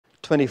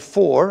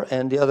24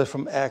 and the other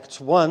from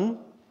Acts 1,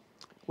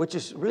 which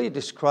is really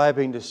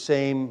describing the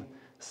same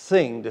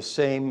thing, the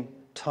same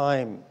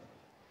time,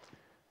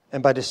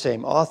 and by the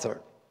same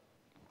author.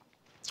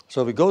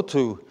 So we go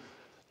to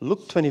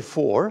Luke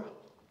 24,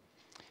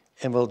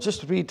 and we'll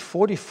just read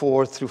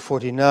 44 through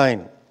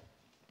 49,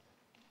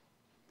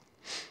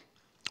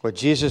 where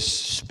Jesus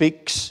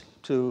speaks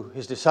to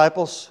his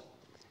disciples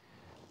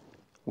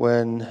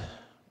when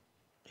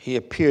he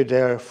appeared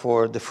there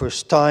for the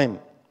first time.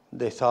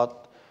 They thought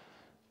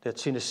they'd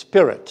seen a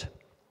spirit,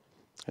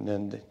 and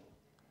then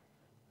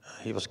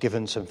he was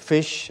given some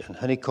fish and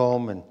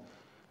honeycomb, and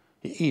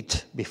he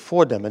ate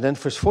before them. And then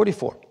verse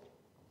 44.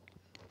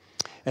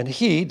 And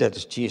he, that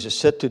is Jesus,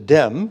 said to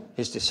them,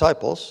 his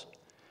disciples,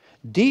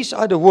 "These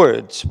are the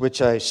words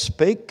which I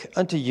spake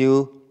unto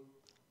you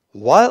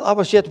while I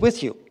was yet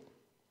with you,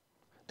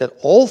 that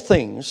all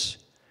things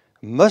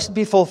must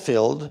be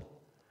fulfilled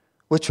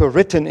which were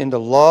written in the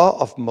law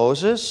of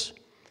Moses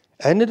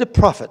and in the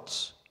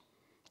prophets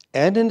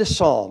and in the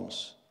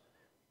Psalms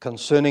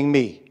concerning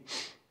me."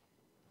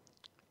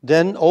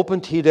 Then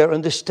opened he their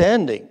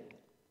understanding,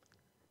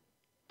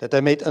 that they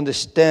might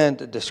understand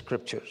the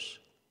Scriptures.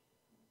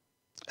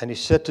 And he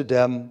said to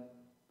them,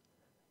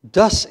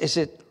 "Thus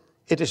it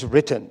is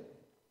written,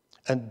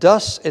 and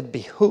thus it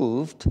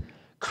behooved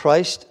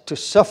Christ to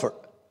suffer,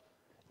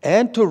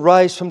 and to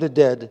rise from the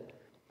dead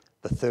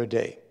the third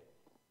day,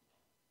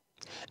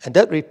 and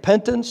that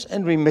repentance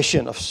and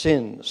remission of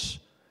sins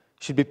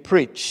should be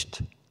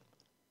preached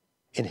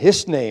in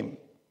his name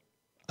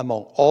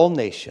among all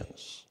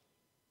nations,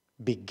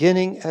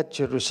 beginning at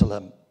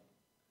Jerusalem.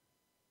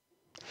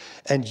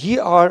 And ye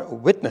are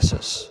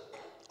witnesses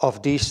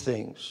of these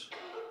things.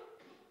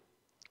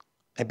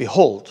 And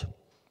behold,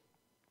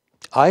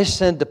 I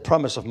send the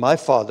promise of my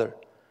Father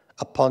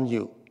upon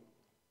you.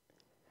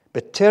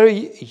 But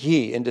tarry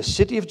ye in the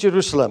city of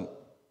Jerusalem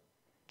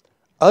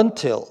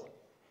until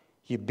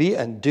ye be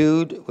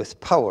endued with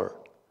power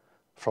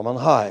from on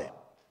high."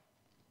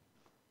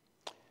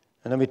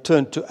 And then we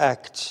turn to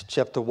Acts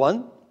chapter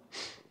 1,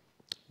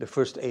 the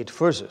first 8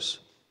 verses.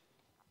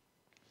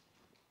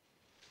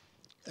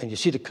 And you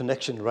see the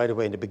connection right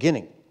away in the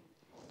beginning.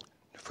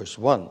 Verse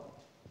 1.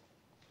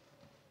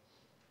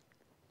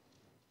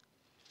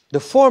 "The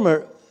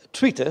former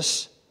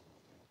treatise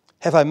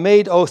have I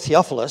made, O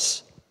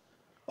Theophilus,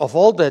 of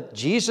all that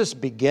Jesus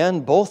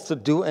began both to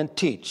do and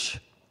teach,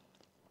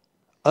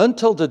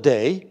 until the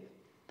day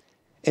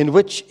in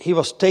which he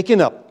was taken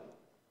up,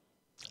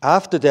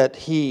 after that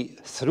he,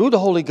 through the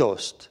Holy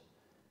Ghost,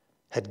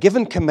 had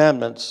given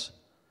commandments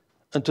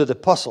unto the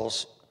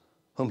apostles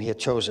whom he had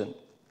chosen,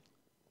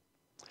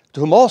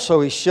 to whom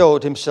also he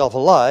showed himself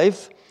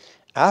alive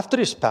after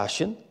his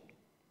passion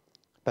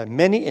by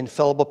many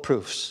infallible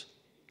proofs,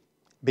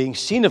 being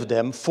seen of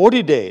them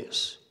 40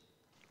 days,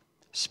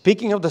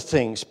 speaking of the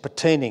things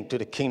pertaining to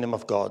the kingdom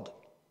of God.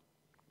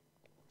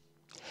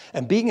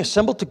 And being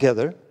assembled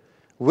together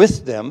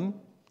with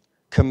them,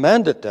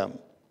 commanded them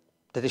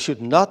that they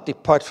should not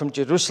depart from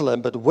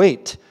Jerusalem, but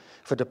wait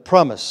for the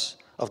promise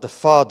of the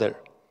Father,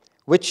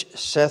 which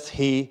saith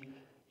he,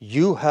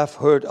 You have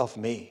heard of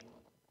me.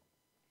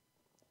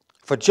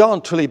 For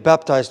John truly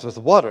baptized with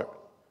water,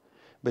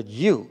 but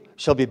you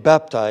shall be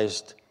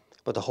baptized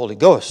with the Holy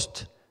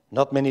Ghost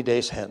not many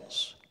days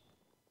hence.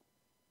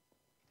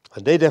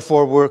 When they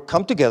therefore were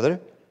come together,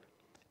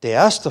 they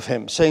asked of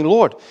him, saying,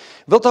 Lord,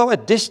 wilt thou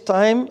at this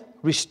time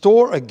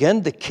restore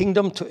again the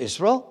kingdom to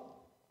Israel?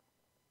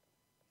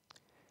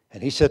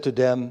 And he said to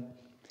them,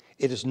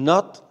 It is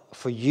not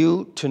for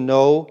you to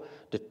know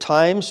the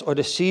times or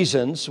the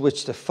seasons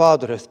which the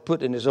Father hath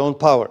put in his own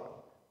power.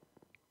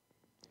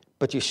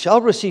 But you shall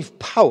receive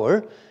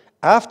power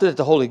after that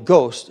the Holy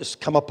Ghost is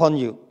come upon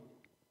you.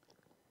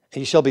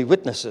 And you shall be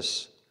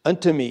witnesses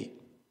unto me,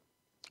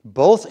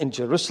 both in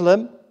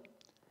Jerusalem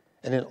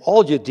and in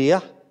all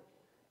Judea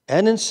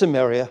and in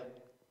Samaria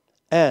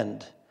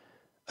and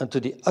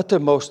unto the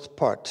uttermost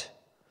part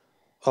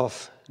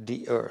of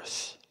the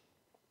earth.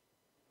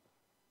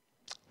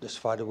 This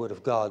far the word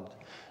of God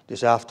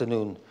this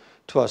afternoon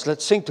to us.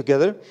 Let's sing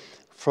together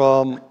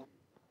from,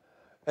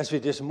 as we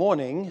this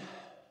morning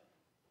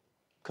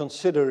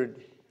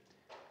considered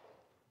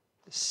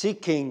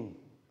seeking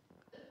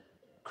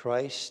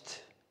Christ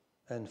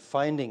and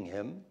finding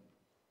him.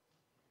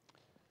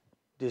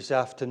 This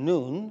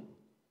afternoon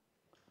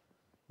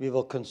we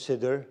will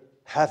consider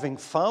having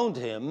found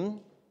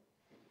him,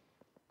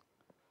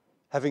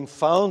 having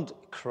found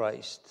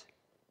Christ,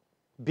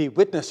 be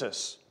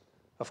witnesses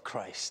of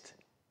Christ.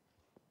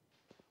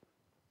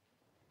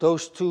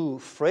 Those two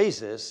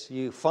phrases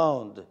you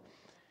found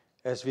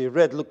as we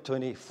read Luke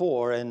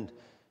 24 and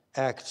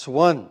Acts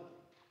 1.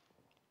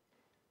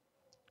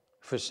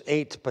 Verse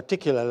 8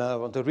 particularly, I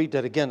want to read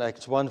that again,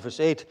 Acts 1 verse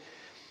 8.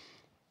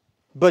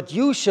 But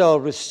you shall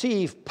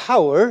receive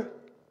power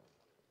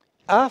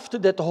after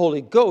that the Holy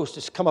Ghost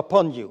is come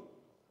upon you,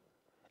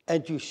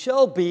 and you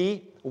shall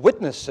be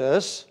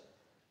witnesses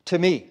to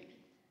me,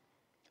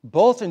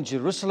 both in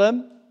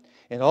Jerusalem,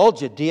 in all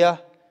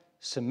Judea,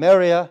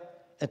 Samaria,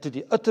 and to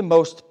the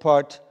uttermost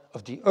part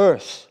of the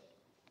earth.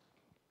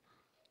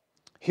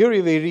 Here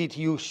we read,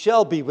 you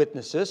shall be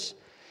witnesses.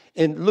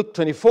 In Luke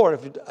 24, I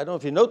don't know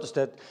if you noticed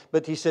that,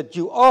 but he said,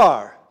 you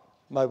are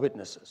my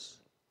witnesses.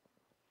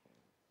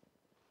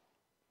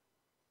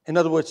 In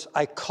other words,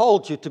 I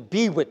called you to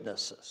be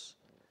witnesses.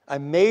 I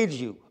made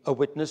you a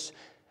witness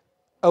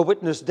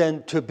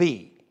then to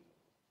be.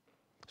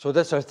 So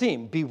that's our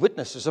theme, be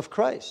witnesses of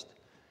Christ.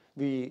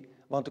 We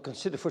want to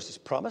consider first his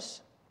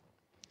promise,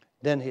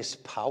 then his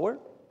power,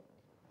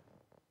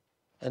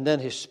 and then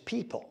his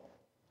people.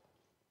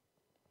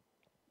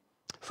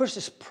 First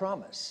his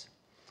promise.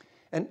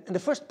 And the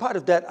first part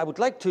of that I would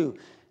like to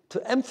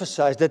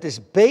emphasize that is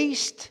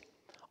based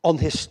on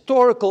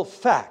historical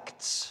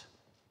facts.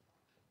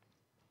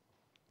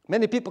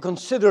 Many people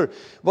consider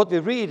what we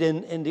read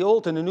in the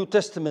Old and the New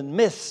Testament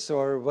myths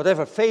or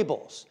whatever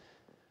fables,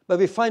 but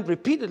we find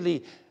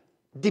repeatedly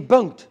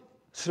debunked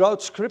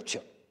throughout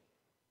Scripture.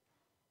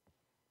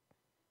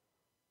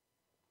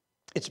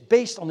 It's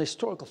based on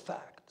historical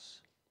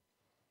facts.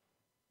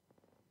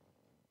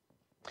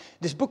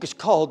 This book is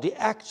called The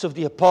Acts of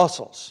the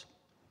Apostles.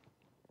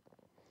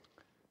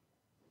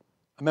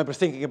 I remember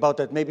thinking about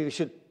that. Maybe we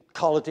should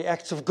call it the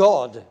Acts of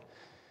God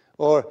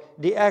or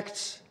the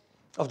Acts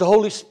of the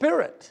Holy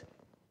Spirit.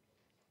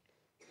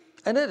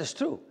 And that is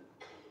true.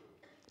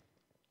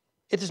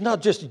 It is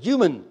not just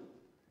human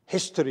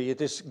history. It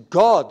is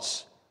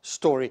God's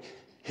story.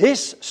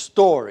 His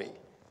story.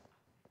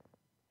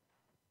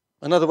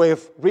 Another way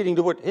of reading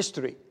the word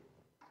history.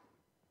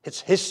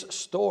 It's his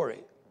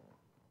story.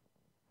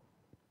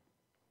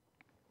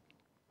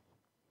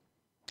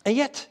 And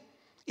yet,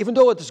 even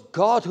though it is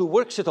God who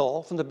works it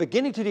all from the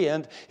beginning to the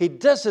end, he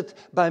does it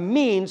by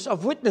means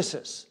of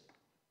witnesses.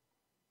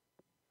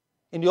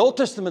 In the Old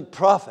Testament,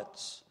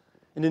 prophets.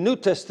 In the New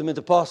Testament,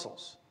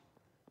 apostles.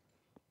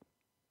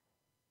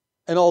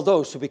 And all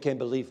those who became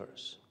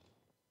believers.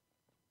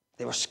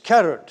 They were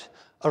scattered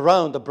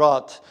around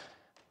abroad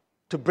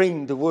to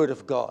bring the word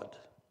of God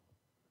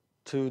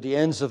to the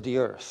ends of the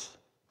earth.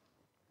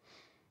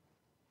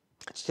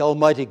 It's the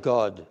Almighty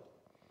God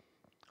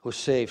who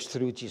saves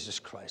through Jesus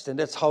Christ. And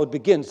that's how it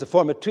begins. The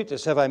former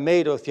treatise have I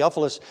made, O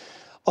Theophilus,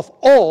 of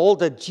all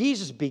that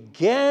Jesus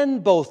began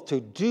both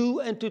to do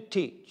and to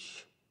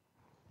teach.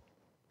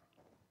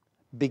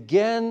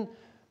 Began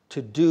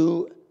to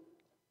do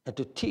and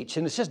to teach.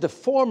 And it says the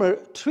former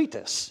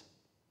treatise,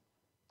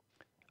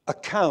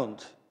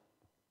 account,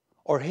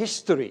 or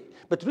history.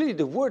 But really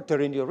the word there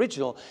in the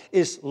original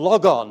is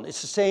logon.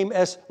 It's the same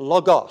as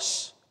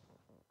logos.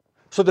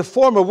 So the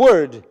former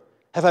word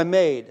have I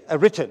made,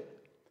 written.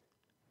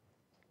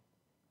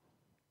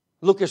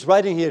 Luke is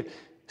writing here,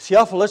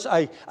 Theophilus,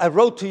 I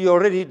wrote to you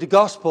already the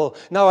gospel.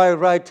 Now I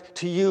write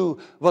to you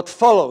what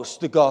follows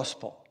the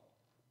gospel.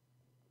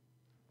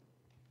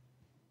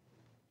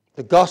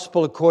 The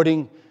gospel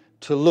according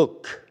to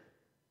Luke.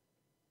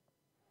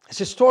 It's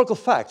historical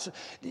facts.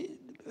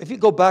 If you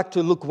go back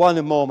to Luke 1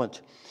 a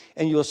moment,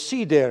 and you'll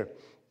see there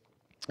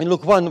in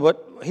Luke 1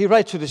 what he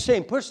writes to the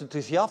same person,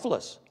 to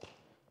Theophilus.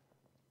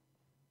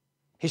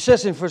 He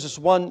says in verses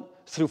 1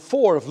 through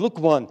 4 of Luke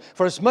 1,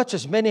 for as much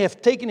as many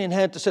have taken in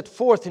hand to set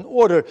forth in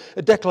order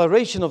a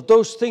declaration of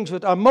those things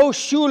which are most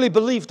surely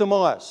believed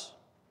among us.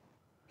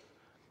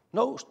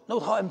 Note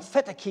how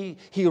emphatic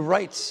he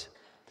writes.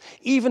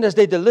 Even as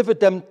they delivered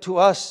them to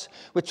us,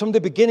 which from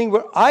the beginning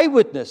were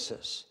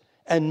eyewitnesses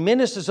and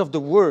ministers of the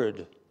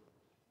word.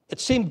 It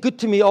seemed good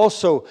to me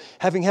also,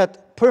 having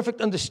had perfect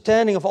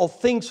understanding of all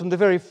things from the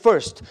very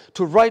first,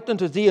 to write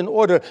unto thee in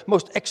order,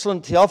 most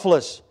excellent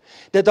Theophilus,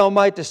 that thou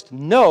mightest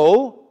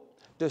know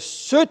the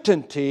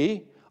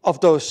certainty of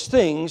those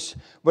things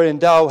wherein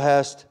thou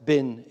hast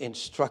been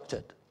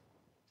instructed.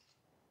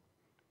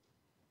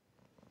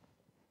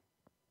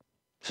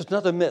 So it's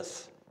not a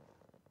myth.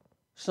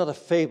 It's not a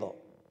fable.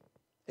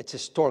 It's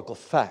historical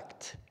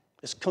fact.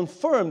 It's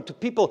confirmed to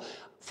people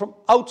from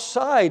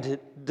outside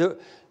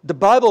the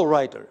Bible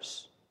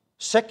writers,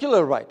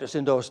 secular writers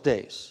in those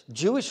days,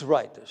 Jewish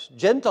writers,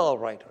 Gentile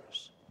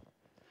writers.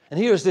 And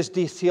here is this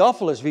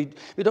Theophilus. We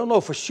don't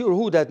know for sure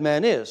who that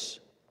man is.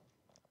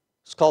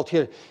 It's called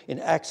here in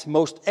Acts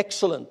most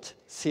excellent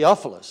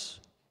Theophilus.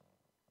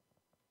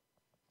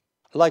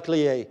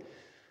 Likely a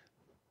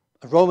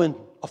Roman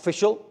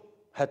official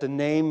had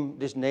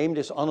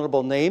this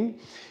honorable name,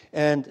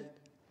 and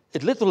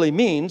it literally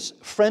means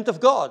friend of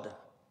God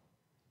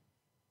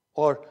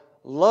or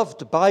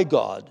loved by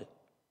God.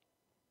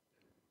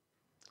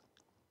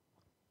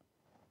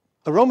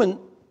 A Roman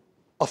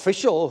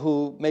official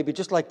who, maybe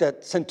just like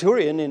that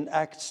centurion in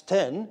Acts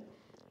 10,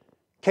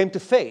 came to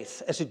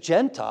faith as a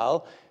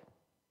Gentile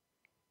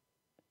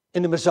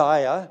in the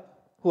Messiah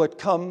who had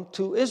come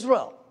to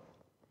Israel.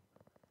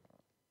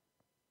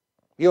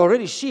 You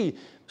already see,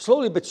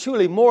 slowly but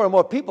surely, more and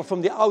more people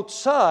from the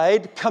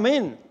outside come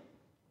in.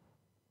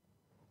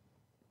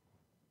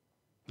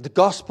 The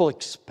gospel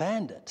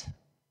expanded.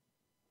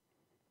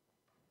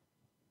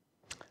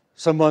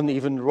 Someone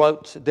even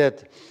wrote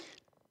that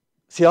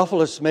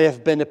Theophilus may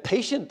have been a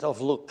patient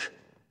of Luke.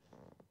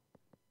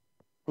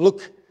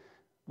 Luke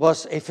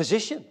was a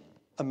physician,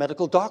 a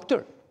medical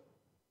doctor.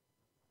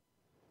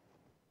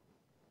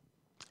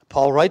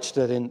 Paul writes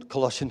that in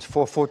Colossians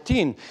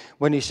 4:14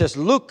 when he says,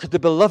 "Look, the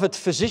beloved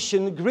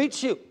physician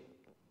greets you."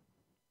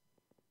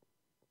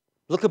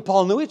 Luke and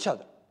Paul knew each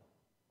other.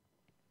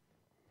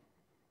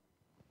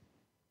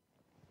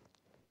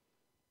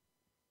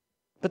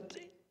 But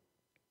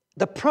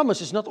the promise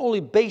is not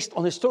only based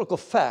on historical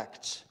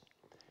facts,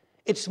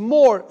 it's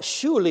more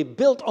surely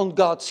built on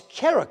God's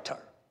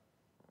character.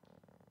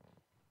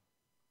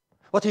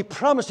 What he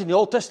promised in the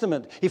Old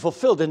Testament, he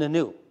fulfilled in the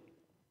New.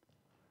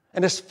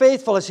 And as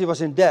faithful as he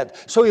was in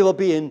that, so he will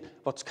be in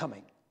what's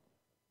coming.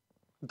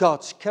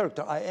 God's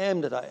character, I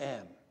am that I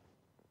am.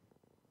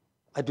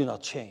 I do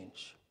not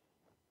change.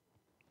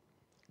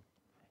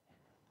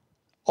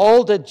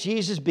 All that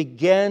Jesus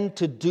began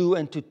to do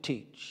and to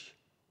teach,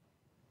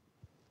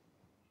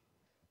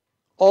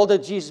 all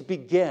that Jesus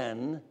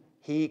began,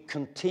 he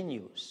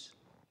continues.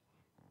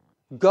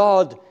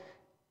 God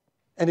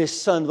and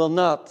his Son will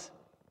not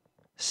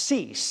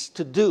cease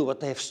to do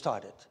what they have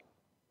started.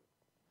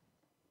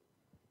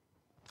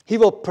 He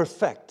will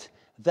perfect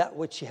that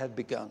which he had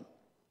begun.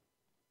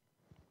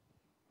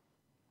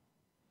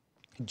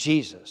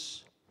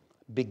 Jesus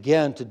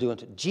began to do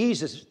it.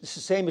 Jesus is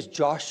the same as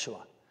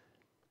Joshua.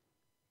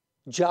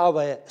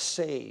 Yahweh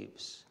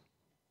saves.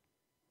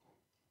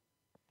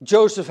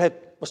 Joseph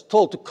was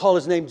told to call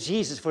his name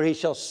Jesus, for he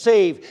shall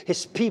save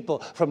his people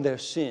from their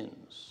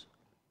sins.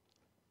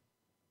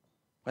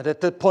 But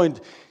at that point,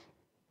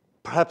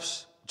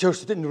 perhaps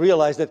Joseph didn't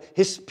realize that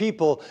his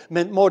people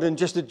meant more than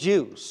just the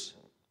Jews.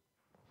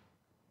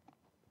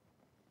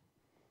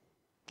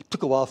 It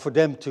took a while for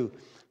them to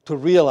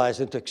realize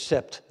and to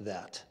accept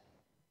that.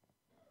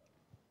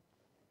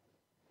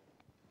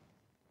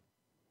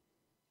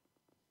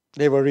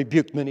 They were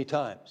rebuked many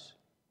times,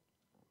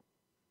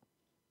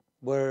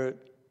 where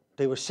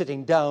they were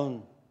sitting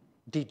down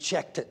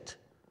dejected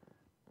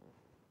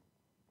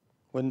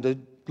when the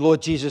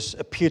Lord Jesus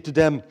appeared to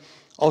them.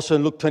 Also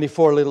in Luke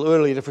 24, a little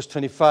earlier, verse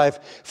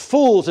 25,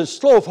 "Fools and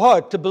slow of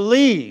heart to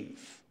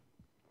believe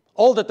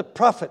all that the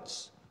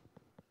prophets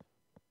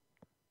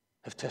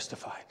have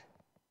testified.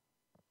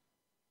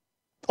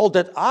 All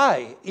that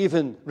I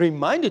even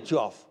reminded you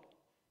of."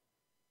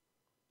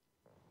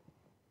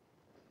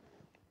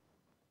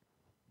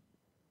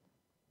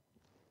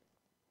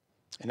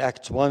 In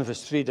Acts 1,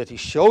 verse 3, that he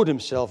showed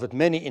himself with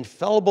many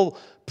infallible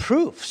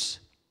proofs.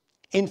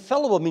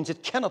 Infallible means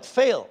it cannot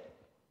fail.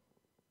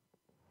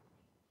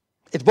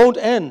 It won't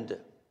end.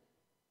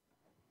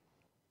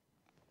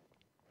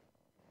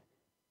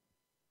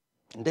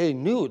 And they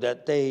knew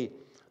that they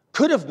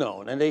could have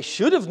known and they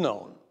should have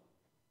known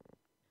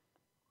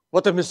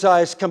what the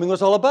Messiah's coming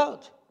was all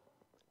about.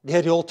 They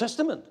had the Old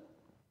Testament.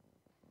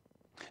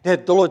 They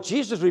had the Lord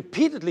Jesus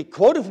repeatedly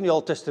quoting from the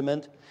Old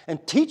Testament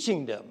and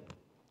teaching them.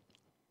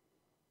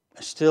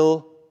 And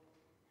still,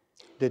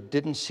 they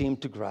didn't seem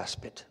to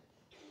grasp it.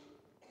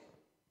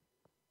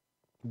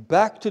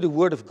 Back to the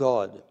Word of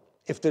God.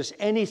 If there's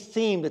any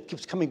theme that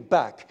keeps coming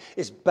back,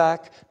 it's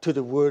back to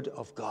the Word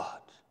of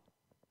God.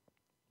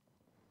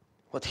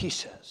 What he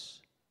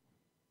says.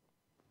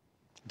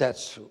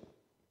 That's true.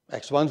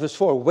 Acts 1 verse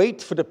 4,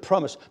 wait for the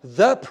promise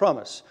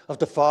of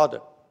the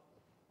Father.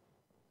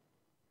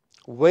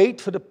 Wait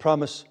for the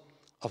promise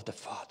of the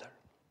Father.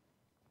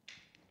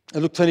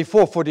 In Luke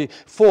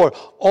 24:44,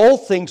 all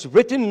things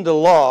written in the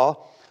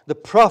law, the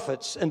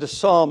prophets, and the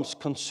Psalms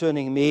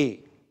concerning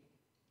me.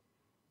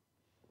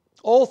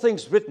 All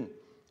things written.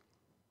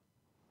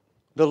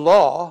 The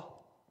law,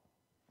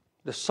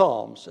 the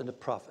Psalms, and the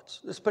prophets.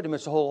 That's pretty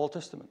much the whole Old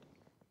Testament.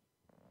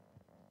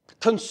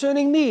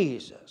 Concerning me, he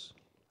says.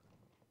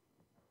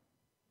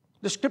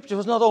 The scripture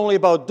was not only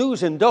about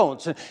do's and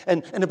don'ts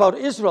and about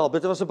Israel,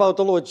 but it was about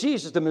the Lord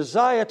Jesus, the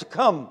Messiah to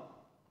come.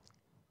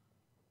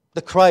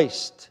 The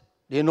Christ,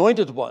 the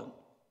Anointed One.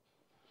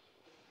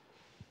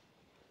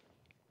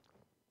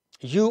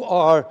 You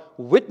are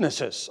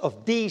witnesses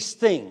of these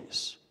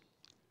things.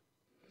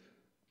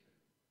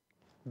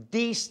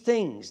 These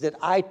things that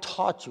I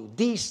taught you,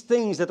 these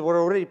things that were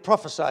already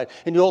prophesied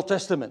in the Old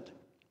Testament,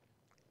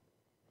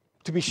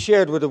 to be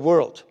shared with the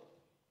world.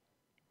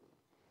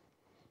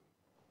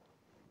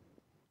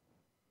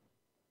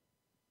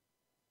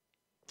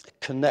 It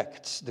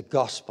connects the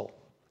gospel,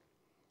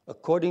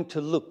 according to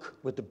Luke,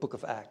 with the book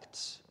of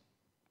Acts.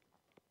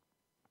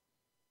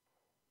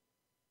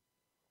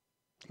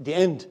 The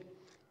end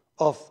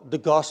of the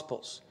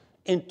Gospels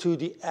into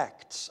the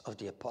Acts of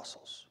the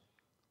Apostles.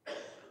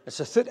 It's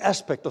a third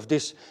aspect of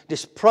this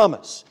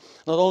promise,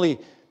 not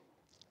only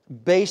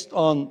based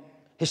on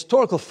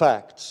historical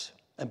facts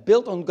and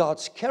built on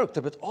God's character,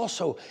 but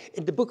also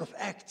in the book of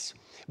Acts,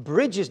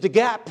 bridges the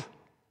gap.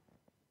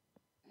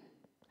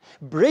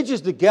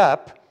 Bridges the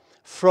gap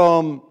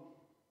from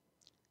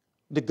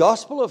the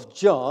Gospel of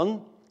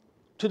John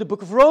to the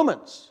book of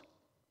Romans.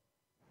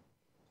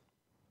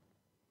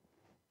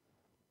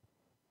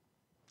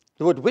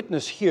 The word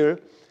witness here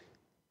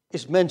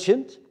is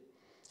mentioned,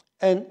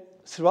 and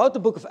throughout the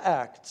book of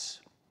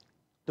Acts,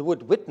 the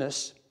word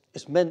witness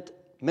is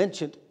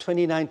mentioned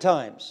 29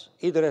 times,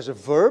 either as a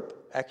verb,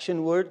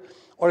 action word,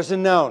 or as a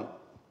noun.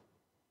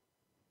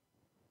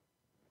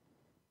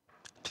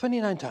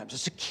 29 times.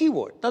 It's a key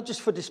word, not just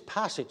for this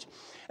passage,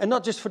 and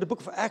not just for the book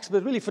of Acts,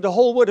 but really for the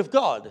whole Word of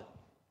God.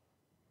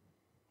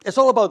 It's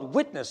all about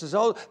witness. It's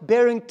all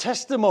bearing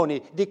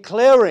testimony,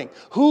 declaring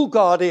who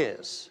God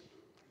is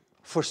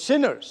for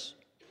sinners.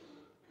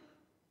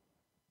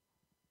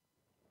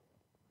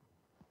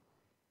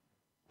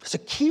 It's a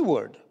key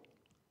word.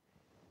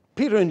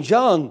 Peter and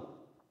John,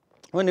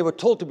 when they were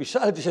told to be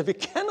silent, they said, we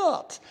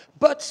cannot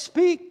but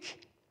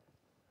speak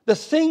the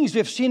things we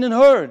have seen and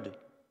heard.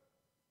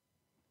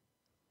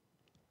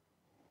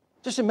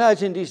 Just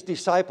imagine these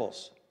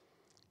disciples,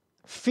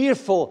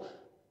 fearful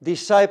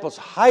disciples,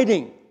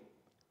 hiding,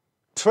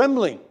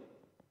 trembling,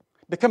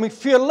 becoming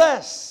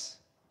fearless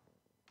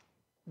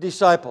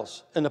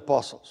disciples and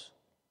apostles.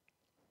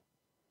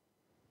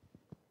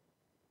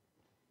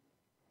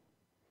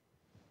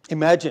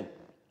 Imagine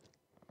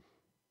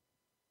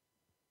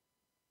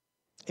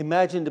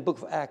the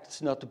book of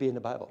Acts not to be in the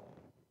Bible.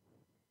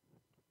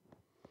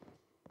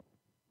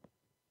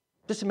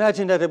 Just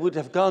imagine that it would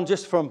have gone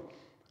just from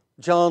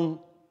John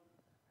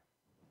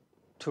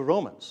to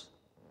Romans.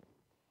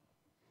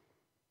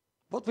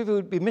 What we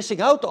would be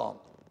missing out on.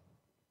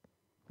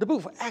 The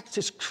book of Acts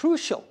is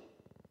crucial.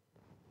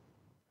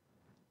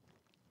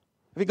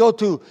 We go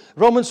to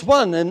Romans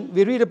 1 and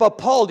we read about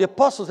Paul, the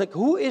apostle. Like,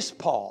 who is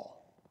Paul?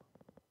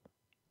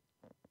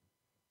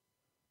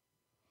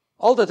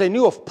 All that they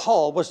knew of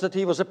Paul was that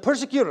he was a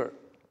persecutor.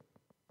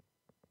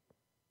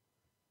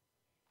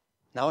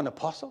 Now an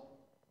apostle?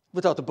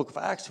 Without the book of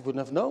Acts, you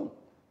wouldn't have known.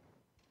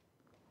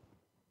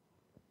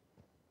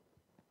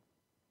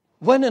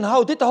 When and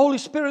how did the Holy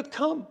Spirit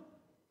come?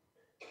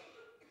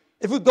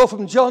 If we go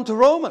from John to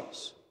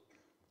Romans,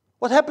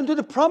 what happened to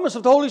the promise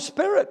of the Holy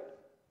Spirit?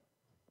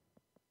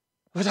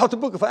 Without the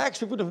book of Acts,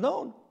 we would have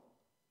known.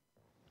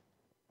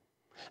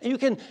 And you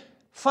can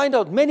find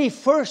out many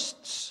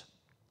firsts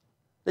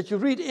that you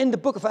read in the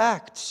book of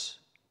Acts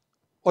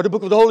or the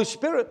book of the Holy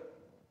Spirit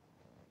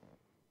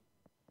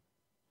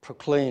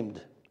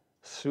proclaimed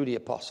through the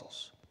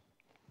apostles.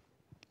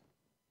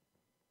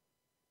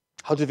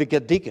 How did we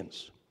get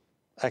deacons?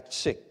 Acts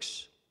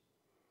 6.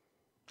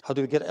 How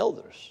do we get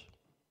elders?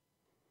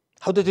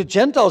 How did the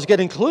Gentiles get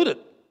included?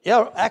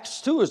 Yeah,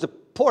 Acts 2 is the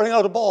pouring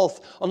out of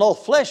on all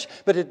flesh,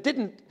 but it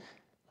didn't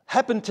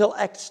happen till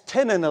Acts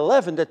 10 and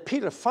 11 that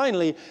Peter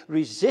finally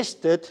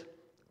resisted,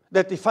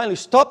 that he finally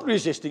stopped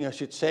resisting, I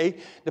should say,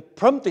 the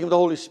prompting of the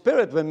Holy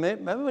Spirit.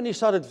 Remember when he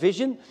saw that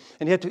vision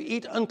and he had to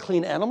eat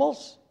unclean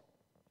animals?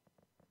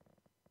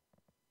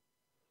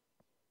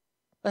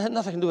 That had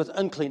nothing to do with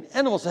unclean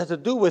animals. It had to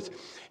do with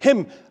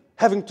him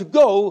having to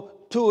go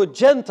to a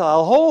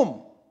Gentile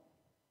home.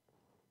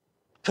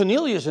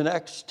 Cornelius in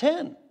Acts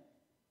 10.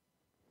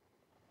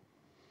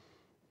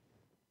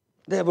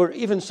 There were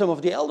even some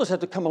of the elders had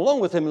to come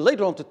along with him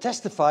later on to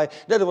testify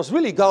that it was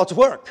really God's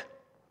work.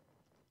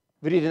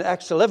 We read in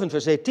Acts 11,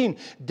 verse 18,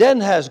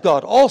 then has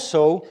God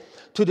also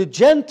to the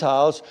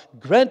Gentiles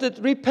granted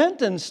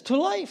repentance to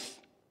life.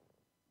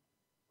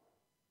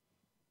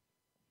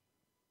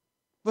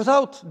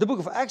 Without the book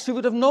of Acts, we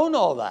would have known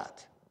all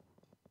that.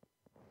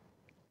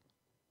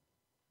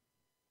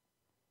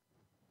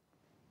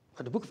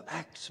 But the book of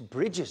Acts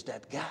bridges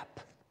that gap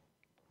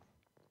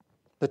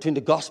between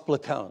the gospel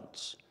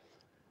accounts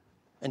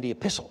and the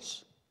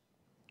epistles.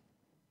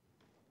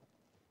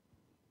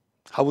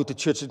 How would the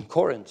church in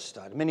Corinth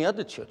start? Many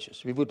other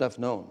churches we would have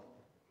known.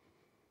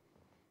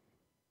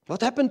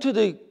 What happened to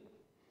the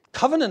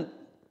covenant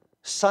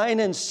sign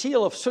and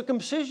seal of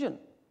circumcision?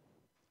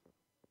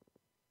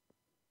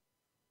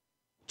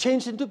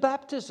 Changed into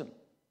baptism.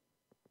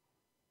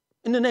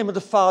 In the name of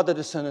the Father,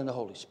 the Son, and the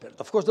Holy Spirit.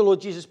 Of course, the Lord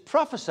Jesus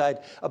prophesied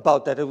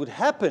about that it would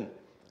happen.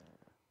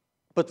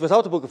 But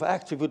without the book of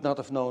Acts, we would not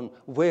have known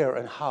where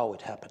and how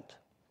it happened.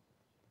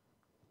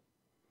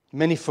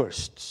 Many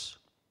firsts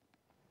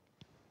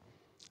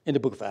in the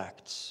book of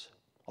Acts.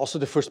 Also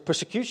the first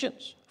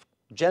persecutions.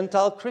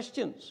 Gentile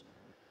Christians.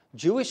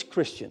 Jewish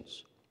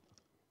Christians.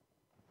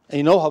 And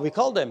you know how we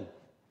call them?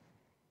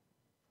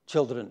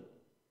 Children.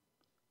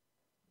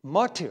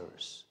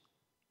 Martyrs.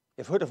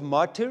 You've heard of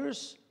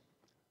martyrs?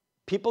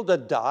 People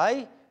that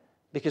die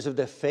because of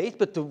their faith.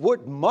 But the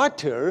word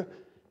martyr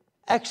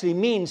actually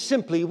means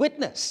simply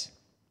witness.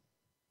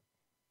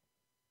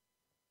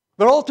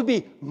 We're all to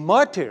be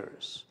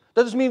martyrs.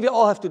 That doesn't mean we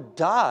all have to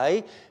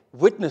die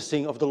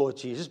witnessing of the Lord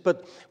Jesus,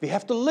 but we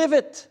have to live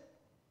it.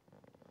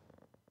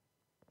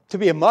 To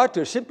be a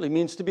martyr simply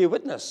means to be a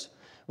witness,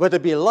 whether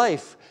it be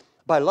life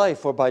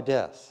or by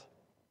death.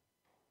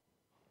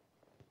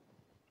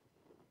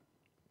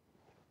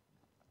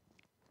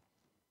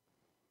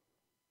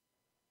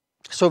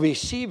 So we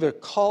see we're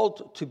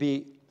called to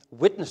be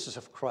witnesses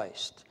of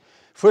Christ.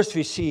 First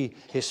we see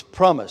his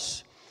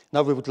promise.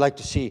 Now we would like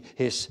to see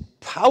his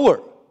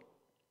power.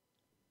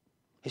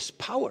 His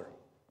power.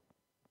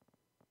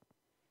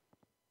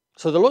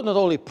 So the Lord not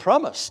only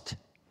promised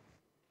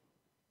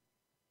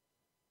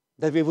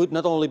that we would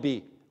not only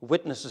be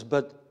witnesses,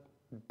 but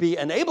be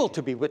enabled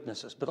to be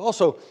witnesses, but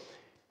also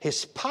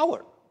his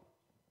power.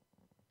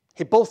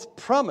 He both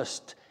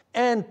promised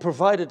and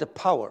provided the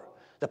power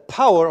the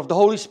power of the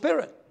Holy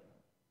Spirit.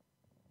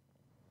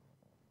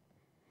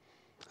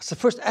 That's the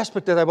first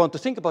aspect that I want to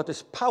think about,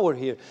 this power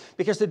here,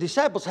 because the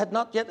disciples had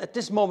not yet at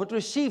this moment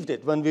received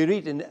it. When we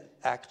read in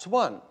Acts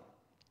 1,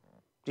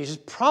 Jesus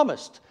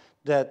promised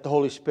that the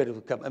Holy Spirit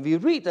would come. And we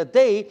read that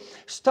they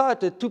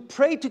started to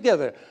pray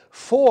together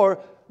for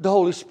the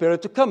Holy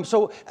Spirit to come.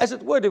 So, as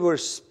it were, they were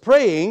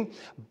praying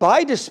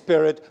by the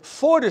Spirit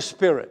for the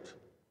Spirit.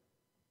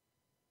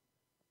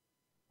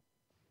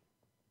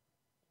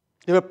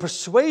 They were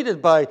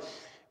persuaded by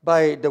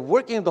the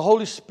working of the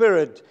Holy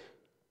Spirit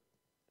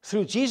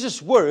through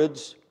Jesus'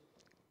 words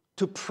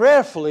to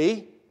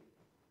prayerfully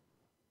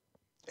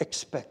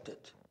expect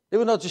it. They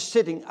were not just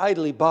sitting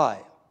idly by.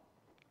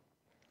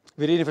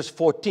 We read in verse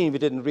 14, we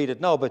didn't read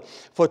it now, but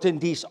 14,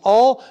 these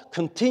all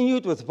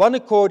continued with one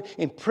accord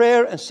in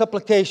prayer and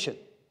supplication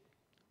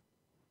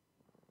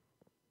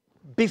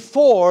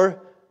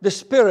before the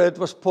Spirit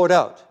was poured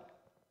out.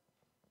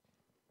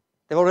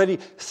 They were already,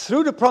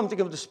 through the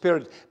prompting of the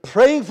Spirit,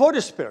 praying for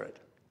the Spirit.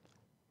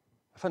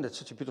 I find that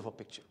such a beautiful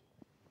picture.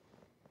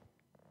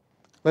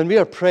 When we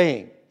are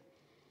praying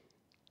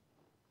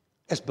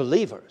as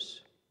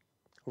believers,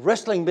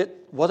 wrestling with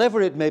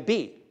whatever it may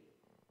be,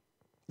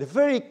 the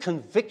very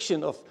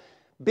conviction of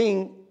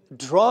being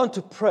drawn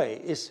to pray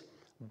is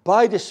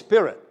by the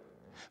Spirit,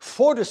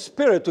 for the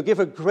Spirit to give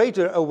a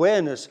greater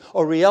awareness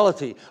or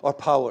reality or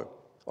power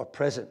or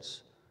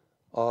presence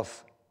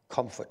of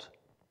comfort.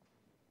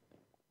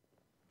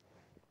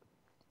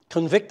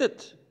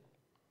 Convicted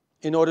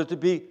in order to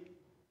be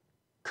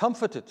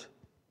comforted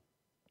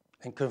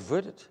and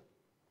converted.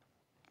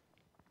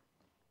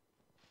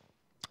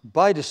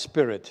 By the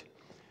Spirit,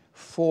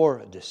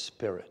 for the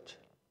Spirit.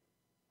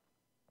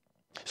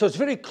 So it's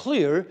very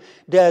clear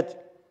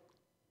that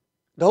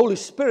the Holy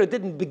Spirit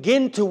didn't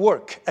begin to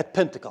work at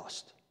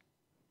Pentecost.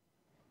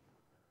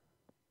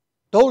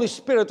 The Holy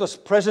Spirit was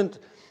present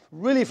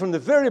really from the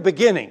very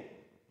beginning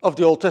of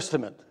the Old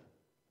Testament.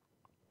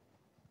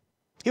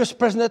 He was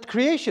present at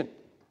creation.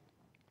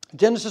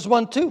 Genesis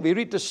 1:2, we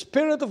read, the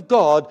Spirit of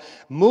God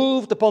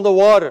moved upon the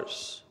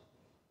waters.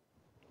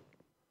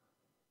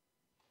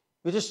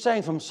 We just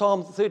sang from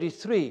Psalm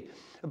 33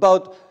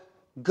 about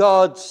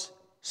God's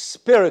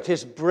Spirit,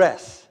 His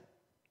breath,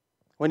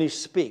 when He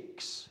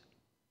speaks.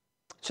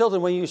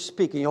 Children, when you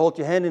speak and you hold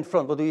your hand in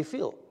front, what do you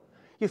feel?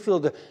 You feel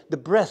the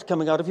breath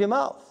coming out of your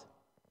mouth.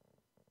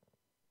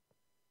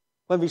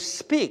 When we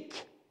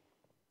speak,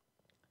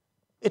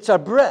 it's our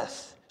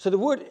breath. So the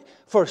word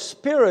for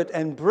spirit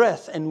and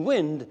breath and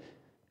wind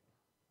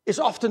is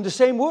often the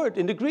same word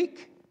in the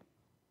Greek,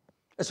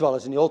 as well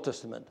as in the Old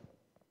Testament,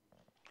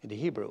 in the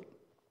Hebrew.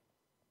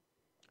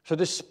 So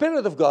the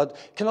Spirit of God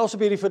can also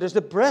be referred as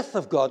the breath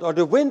of God, or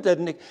the wind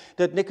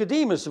that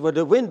Nicodemus, where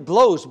the wind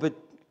blows. But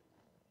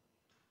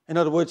in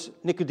other words,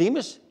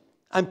 Nicodemus,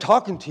 I'm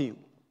talking to you.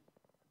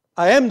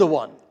 I am the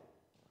one.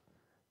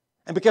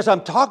 And because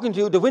I'm talking to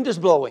you, the wind is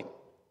blowing.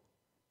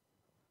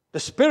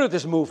 The Spirit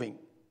is moving.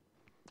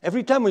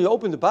 Every time when you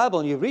open the Bible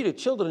and you read it,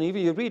 children,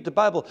 even you read the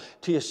Bible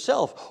to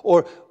yourself,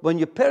 or when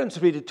your parents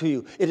read it to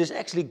you, it is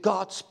actually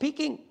God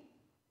speaking.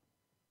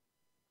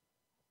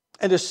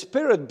 And the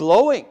Spirit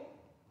blowing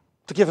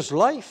to give us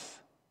life.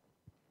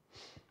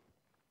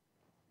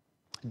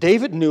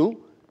 David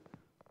knew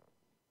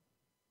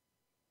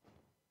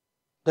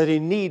that he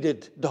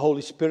needed the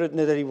Holy Spirit and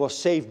that he was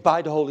saved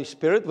by the Holy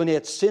Spirit. When he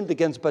had sinned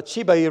against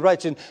Bathsheba, he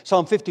writes in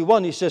Psalm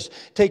 51, he says,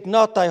 take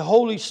not thy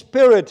Holy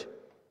Spirit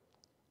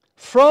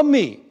from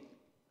me.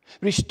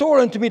 Restore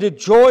unto me the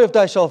joy of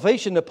thy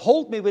salvation.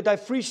 Uphold me with thy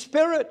free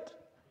spirit.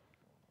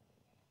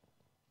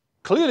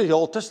 Clearly, the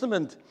Old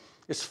Testament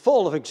is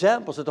full of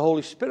examples that the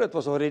Holy Spirit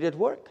was already at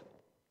work.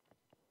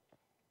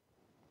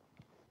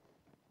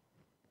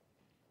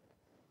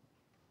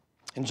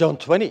 In John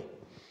 20,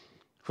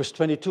 verse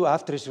 22,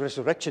 after his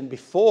resurrection,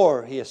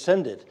 before he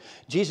ascended,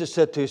 Jesus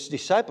said to his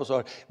disciples,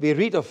 or we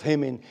read of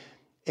him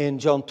in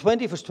John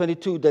 20, verse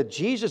 22, that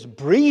Jesus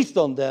breathed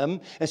on them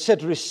and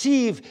said,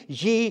 receive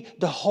ye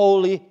the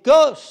Holy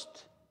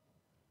Ghost.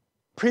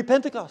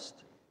 Pre-Pentecost.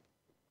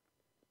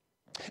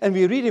 And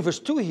we read in verse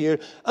 2 here,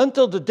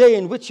 until the day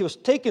in which he was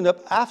taken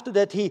up, after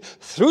that he,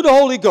 through the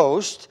Holy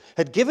Ghost,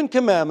 had given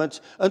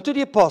commandments unto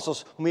the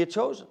apostles whom he had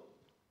chosen.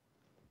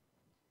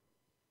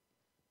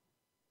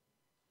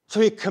 So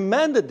he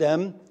commanded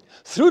them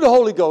through the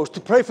Holy Ghost to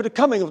pray for the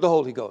coming of the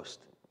Holy Ghost.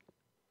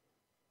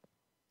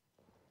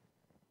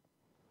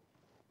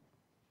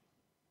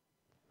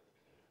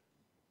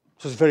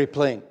 So it's very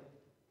plain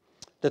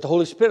that the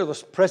Holy Spirit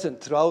was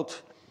present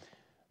throughout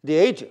the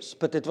ages,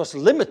 but it was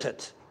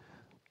limited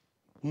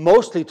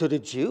mostly to the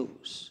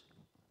Jews.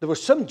 There were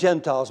some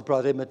Gentiles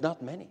brought in, but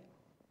not many,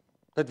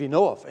 that we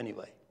know of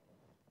anyway,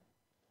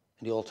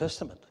 in the Old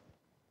Testament.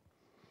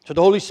 So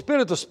the Holy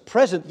Spirit was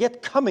present,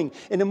 yet coming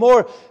in a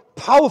more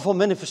powerful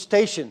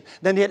manifestation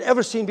than he had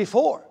ever seen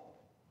before.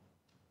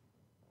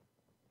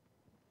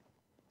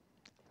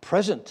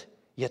 Present,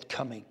 yet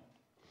coming.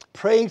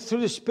 Praying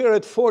through the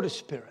Spirit for the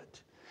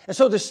Spirit. And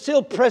so they're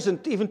still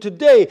present even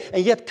today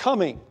and yet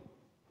coming.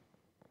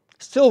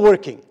 Still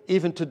working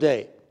even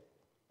today.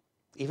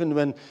 even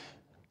when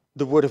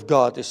the Word of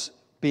God is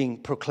being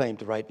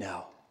proclaimed right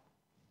now.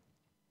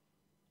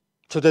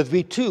 So that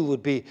we too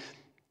would be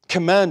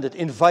commanded,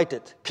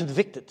 invited,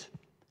 convicted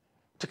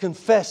to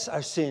confess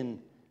our sin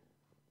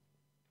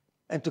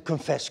and to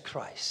confess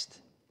Christ,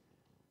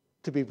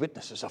 to be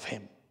witnesses of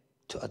Him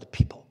to other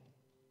people.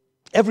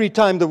 Every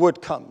time the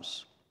Word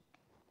comes,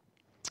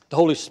 the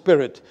Holy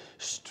Spirit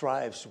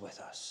strives with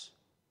us.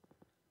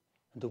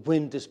 And the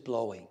wind is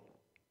blowing.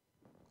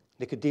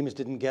 Nicodemus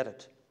didn't get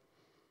it.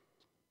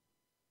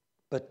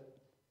 But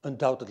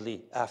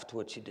undoubtedly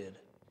afterwards he did.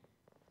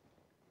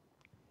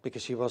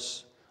 Because he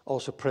was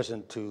also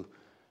present to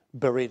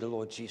bury the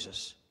Lord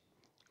Jesus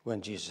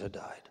when Jesus had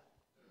died.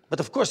 But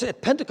of course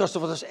at Pentecost it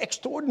was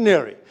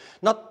extraordinary.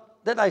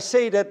 Not that I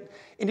say that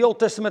in the Old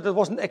Testament it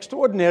wasn't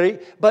extraordinary,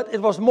 but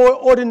it was more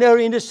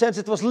ordinary in the sense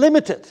it was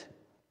limited.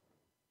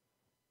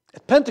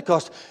 At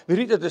Pentecost, we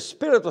read that the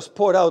Spirit was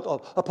poured out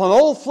upon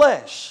all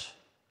flesh.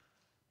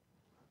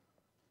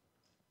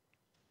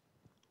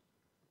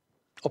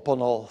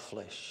 Upon all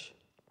flesh.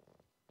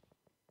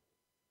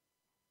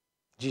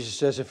 Jesus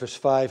says in verse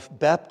 5,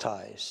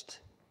 baptized.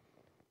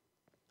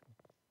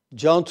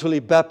 John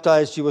truly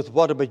baptized you with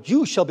water, but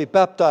you shall be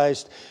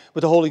baptized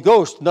with the Holy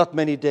Ghost not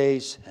many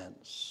days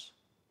hence.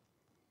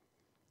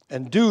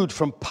 Endued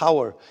from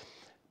power,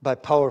 by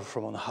power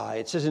from on high.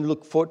 It says in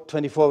Luke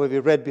 4:24, where we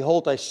read,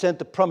 behold, I sent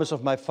the promise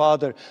of my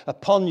Father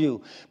upon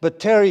you, but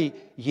tarry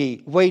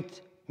ye.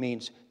 Wait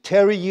means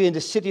tarry ye in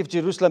the city of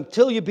Jerusalem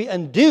till you be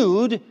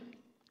endued,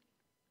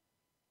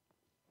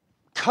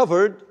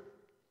 covered,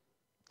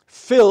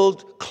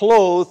 filled,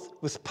 clothed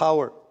with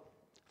power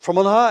from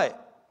on high.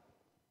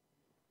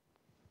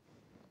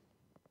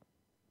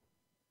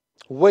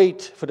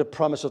 Wait for the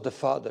promise of the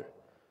Father,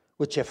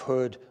 which you have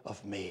heard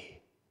of me.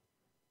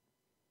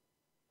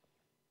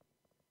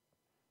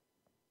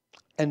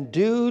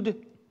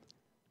 Endued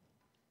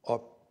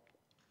or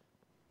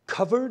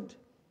covered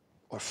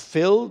or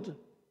filled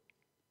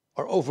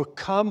or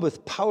overcome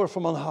with power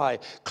from on high,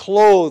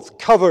 clothed,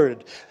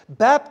 covered,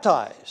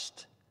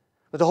 baptized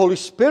with the Holy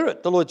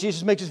Spirit. The Lord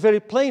Jesus makes it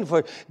very plain,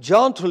 for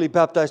John truly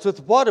baptized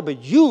with water,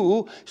 but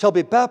you shall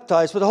be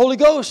baptized with the Holy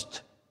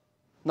Ghost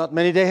not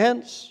many days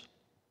hence.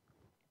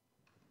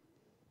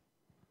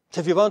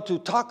 So if you want to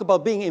talk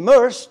about being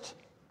immersed,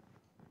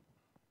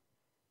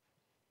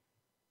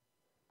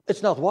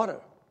 it's not water.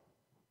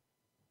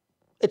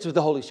 It's with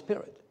the Holy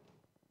Spirit.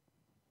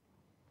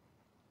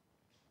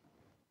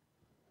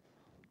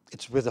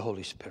 It's with the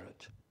Holy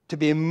Spirit. To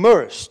be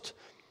immersed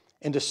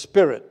in the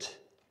Spirit,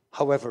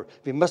 however,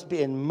 we must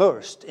be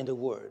immersed in the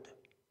Word.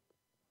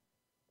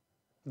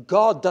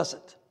 God does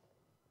it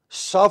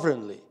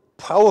sovereignly,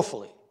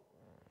 powerfully.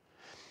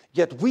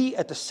 Yet we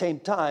at the same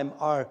time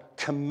are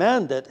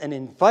commanded and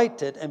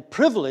invited and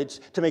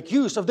privileged to make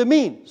use of the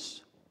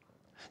means.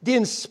 The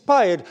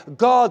inspired,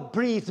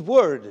 God-breathed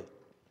Word.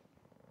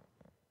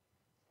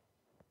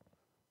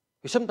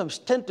 We sometimes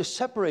tend to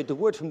separate the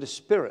Word from the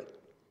Spirit.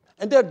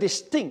 And they're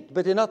distinct,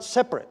 but they're not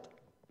separate.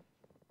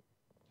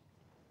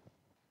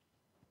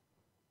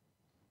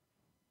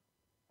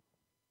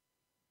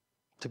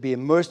 To be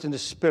immersed in the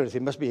Spirit, we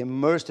must be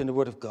immersed in the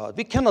Word of God.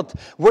 We cannot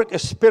work a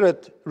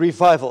Spirit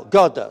revival.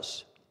 God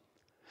does.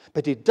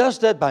 But He does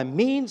that by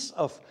means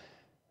of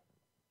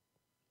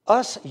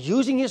us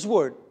using His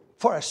Word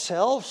for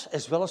ourselves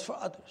as well as for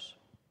others.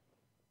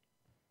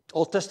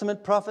 Old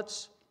Testament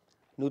prophets,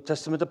 New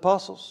Testament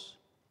apostles,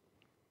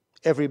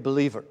 every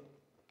believer.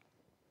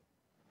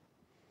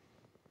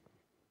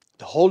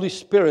 The Holy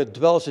Spirit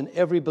dwells in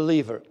every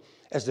believer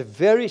as the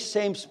very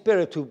same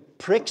Spirit who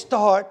pricks the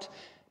heart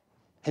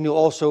and who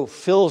also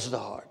fills the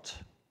heart.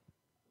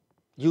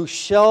 You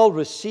shall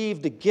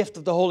receive the gift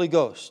of the Holy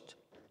Ghost.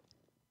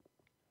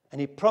 And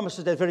He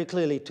promises that very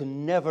clearly, to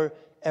never,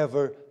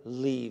 ever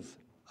leave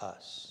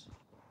us.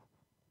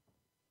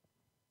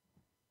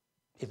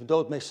 Even though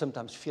it may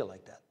sometimes feel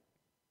like that.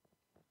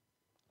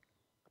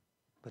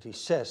 But He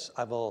says,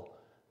 I will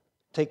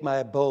take my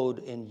abode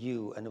in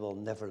you and I will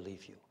never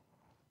leave you.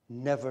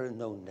 Never,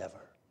 no,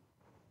 never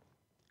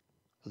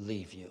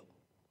leave you.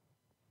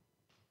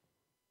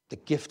 The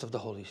gift of the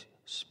Holy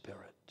Spirit.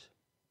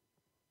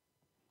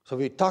 So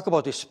we talk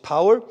about this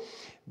power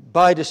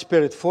by the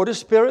Spirit, for the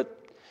Spirit,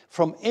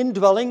 from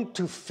indwelling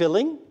to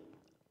filling.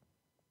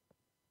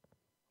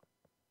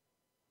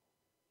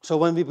 So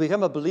when we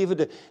become a believer,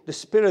 the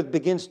Spirit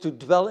begins to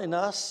dwell in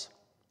us.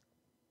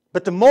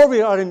 But the more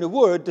we are in the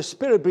Word, the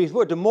Spirit-breathed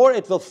Word, the more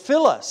it will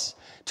fill us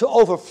to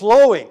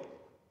overflowing.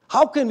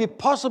 How can we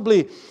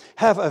possibly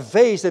have a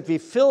vase that we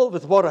fill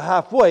with water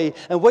halfway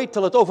and wait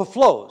till it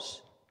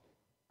overflows?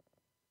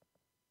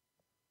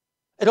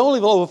 It only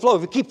will overflow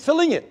if we keep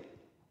filling it.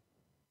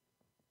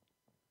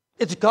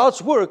 It's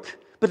God's work,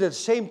 but at the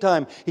same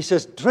time, He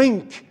says,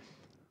 drink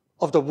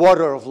of the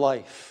water of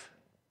life.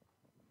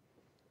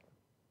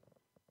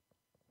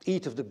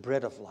 Eat of the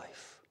bread of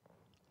life.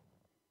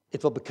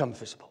 It will become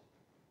visible.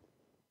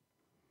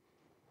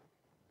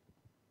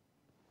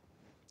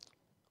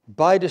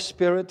 By the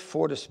Spirit,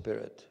 for the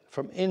Spirit,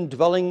 from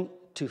indwelling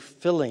to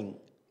filling.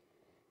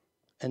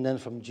 and then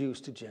from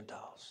Jews to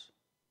Gentiles.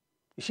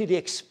 You see the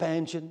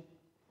expansion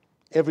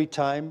every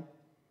time.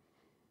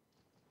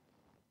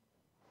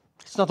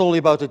 It's not only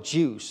about the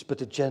Jews, but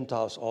the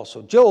Gentiles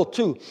also. Joel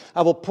 2,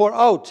 I will pour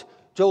out,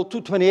 Joel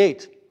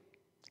 2:28,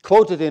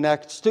 quoted in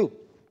Acts 2.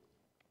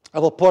 I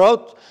will pour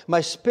out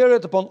my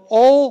Spirit upon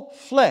all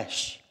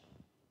flesh.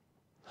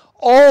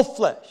 All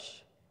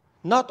flesh.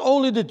 Not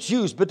only the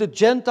Jews, but the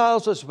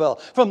Gentiles as well.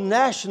 From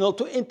national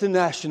to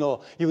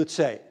international, you would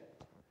say.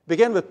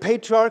 Began with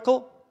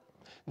patriarchal,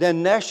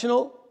 then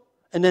national,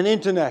 and then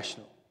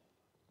international.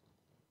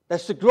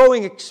 That's the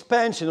growing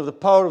expansion of the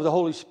power of the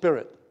Holy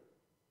Spirit.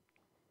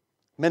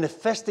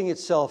 Manifesting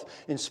itself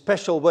in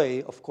special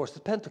way, of course,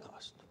 at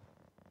Pentecost.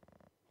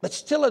 But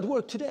still at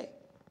work today.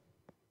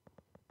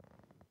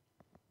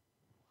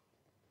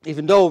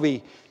 Even though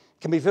we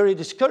can be very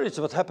discouraged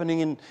of what's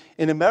happening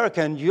in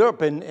America and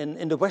Europe and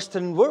in the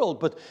Western world,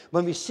 but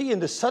when we see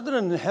in the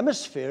Southern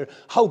Hemisphere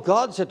how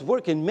God's at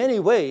work in many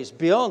ways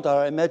beyond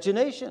our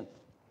imagination.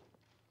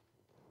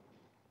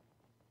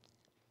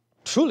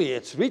 Truly,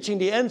 it's reaching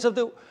the ends of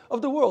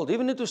the world,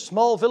 even into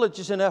small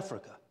villages in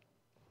Africa.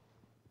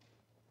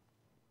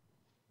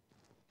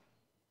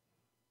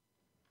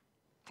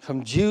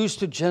 From Jews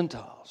to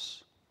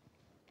Gentiles,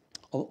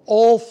 on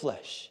all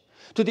flesh,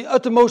 to the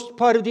uttermost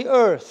part of the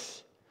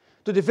earth,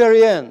 to the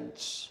very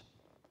ends.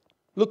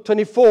 Luke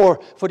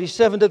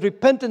 24:47, that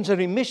repentance and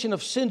remission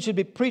of sins should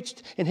be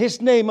preached in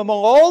His name among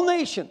all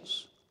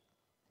nations,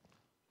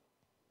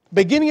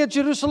 beginning at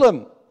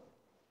Jerusalem.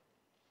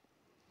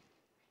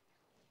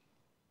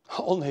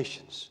 All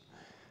nations.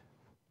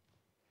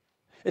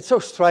 It's so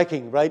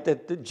striking, right,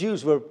 that the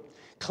Jews were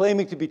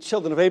claiming to be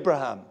children of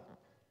Abraham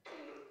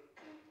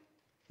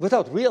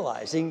without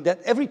realizing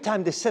that every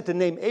time they said the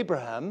name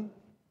Abraham,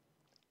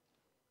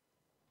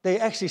 they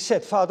actually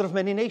said father of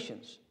many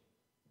nations.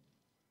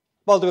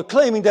 While they were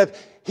claiming that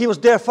he was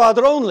their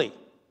father only.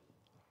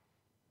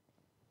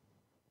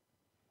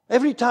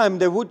 Every time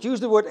they would use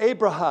the word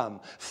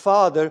Abraham,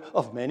 father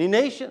of many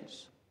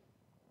nations.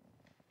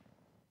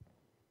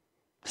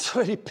 It's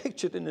already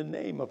pictured in the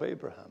name of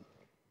Abraham.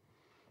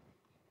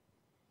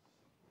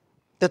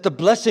 That the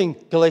blessing,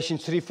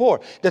 Galatians 3:4,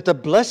 that the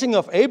blessing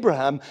of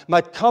Abraham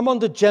might come on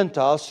the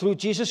Gentiles through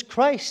Jesus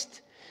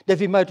Christ, that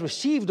we might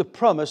receive the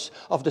promise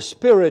of the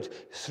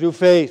Spirit through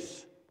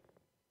faith.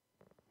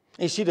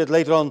 And you see that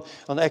later on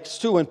Acts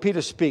 2 when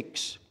Peter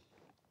speaks.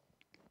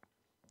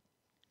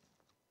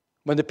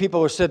 When the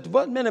people were said,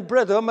 "What men and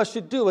brethren, what must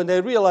you do?" And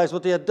they realized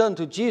what they had done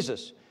to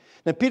Jesus.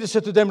 Then Peter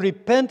said to them,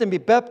 "Repent and be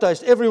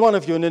baptized, every one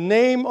of you, in the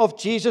name of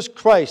Jesus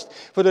Christ,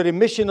 for the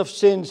remission of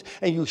sins,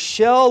 and you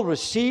shall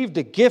receive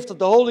the gift of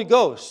the Holy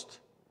Ghost."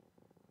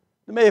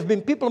 There may have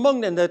been people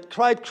among them that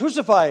cried,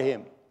 "Crucify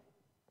him."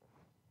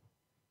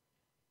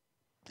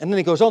 And then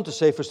he goes on to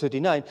say, verse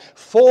 39,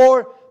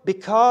 "For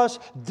because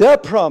the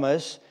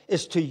promise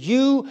is to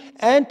you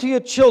and to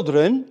your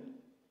children,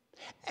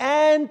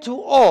 and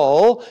to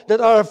all that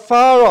are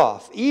far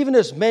off, even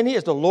as many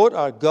as the Lord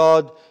our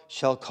God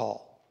shall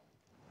call."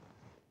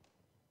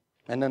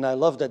 And then I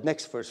love that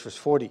next verse, verse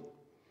 40.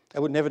 I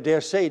would never dare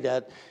say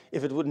that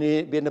if it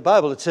wouldn't be in the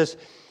Bible. It says,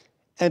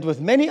 "And with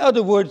many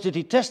other words did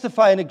he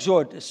testify and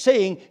exhort,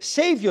 saying,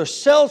 Save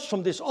yourselves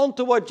from this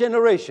untoward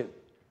generation."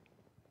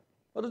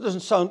 Well, it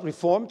doesn't sound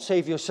reformed,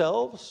 save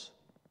yourselves.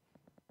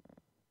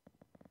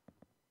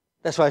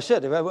 That's why I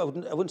said, I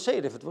wouldn't say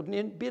it if it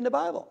wouldn't be in the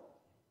Bible.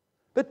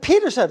 But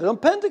Peter said it on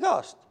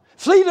Pentecost.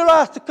 "Flee the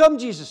wrath to come,"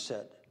 Jesus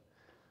said.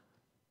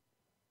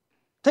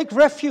 "Take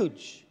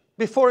refuge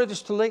before it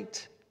is too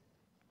late."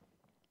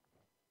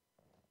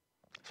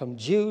 From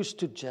Jews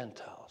to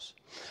Gentiles.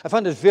 I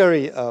find it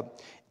very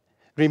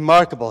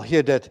remarkable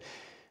here that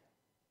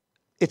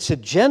it's a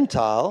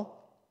Gentile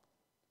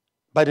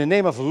by the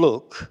name of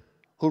Luke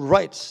who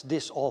writes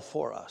this all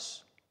for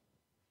us.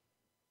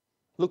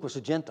 Luke was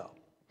a Gentile.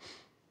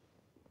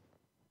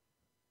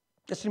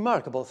 It's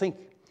remarkable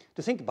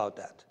to think about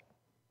that.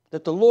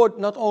 That the Lord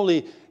not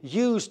only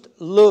used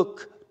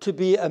Luke to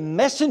be a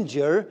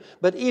messenger,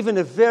 but even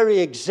a very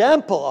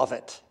example of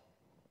it.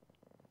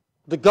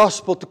 The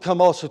gospel to come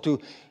also to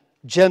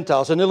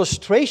Gentiles, an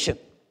illustration.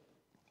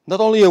 Not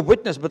only a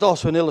witness, but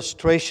also an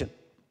illustration.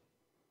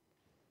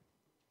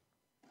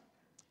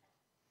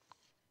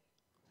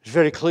 It's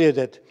very clear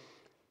that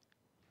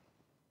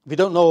we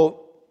don't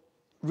know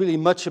really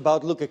much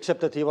about Luke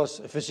except that he was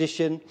a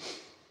physician.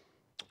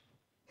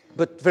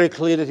 But very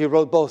clear that he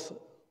wrote both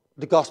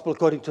the gospel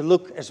according to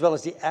Luke as well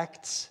as the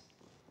Acts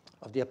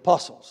of the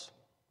Apostles.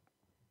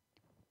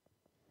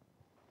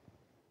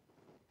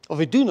 Well,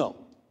 we do know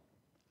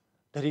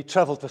that he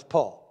traveled with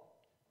Paul.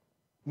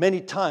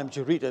 Many times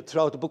you read it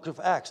throughout the book of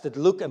Acts that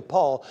Luke and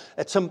Paul,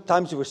 at some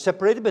times they were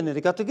separated, but then they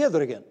got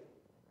together again.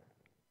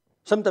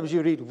 Sometimes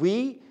you read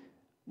we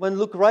when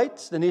Luke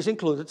writes, then he's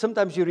included.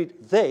 Sometimes you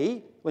read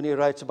they when he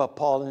writes about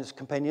Paul and his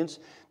companions,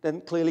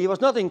 then clearly he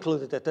was not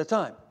included at that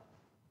time.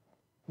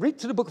 Read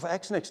through the book of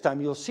Acts next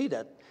time, you'll see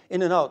that.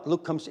 In and out,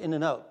 Luke comes in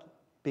and out,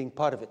 being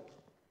part of it.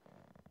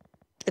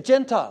 A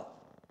Gentile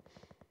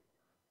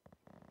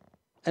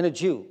and a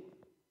Jew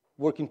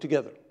working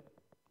together.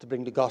 to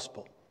bring the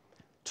gospel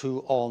to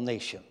all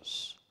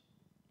nations.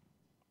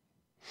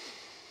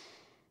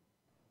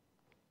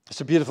 It's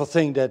a beautiful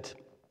thing that,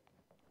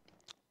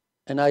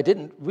 and I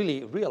didn't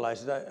really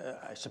realize it.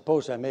 I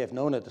suppose I may have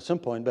known it at some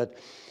point, but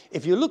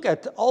if you look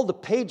at all the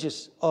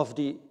pages of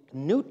the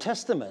New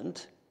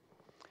Testament,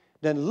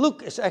 then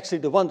Luke is actually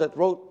the one that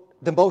wrote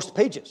the most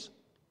pages.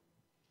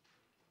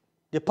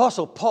 The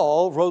Apostle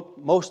Paul wrote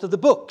most of the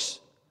books,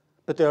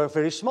 but they are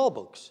very small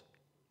books.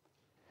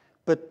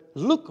 But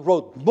Luke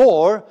wrote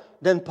more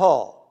than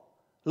Paul.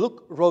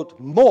 Luke wrote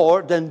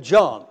more than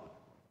John.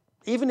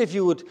 Even if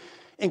you would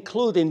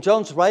include in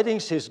John's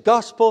writings his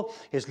gospel,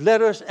 his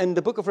letters, and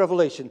the book of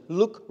Revelation,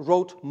 Luke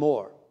wrote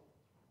more.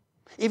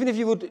 Even if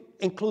you would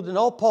include in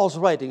all Paul's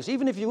writings,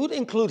 even if you would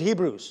include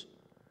Hebrews,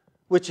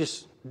 which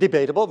is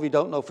debatable, we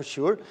don't know for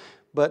sure,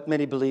 but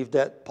many believe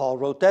that Paul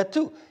wrote that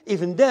too.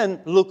 Even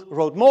then, Luke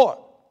wrote more.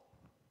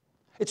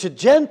 It's a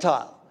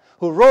Gentile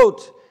who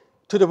wrote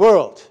to the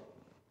world,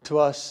 to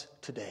us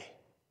today.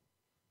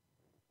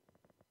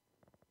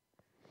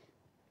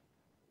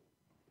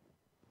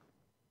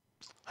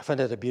 I find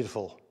that a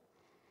beautiful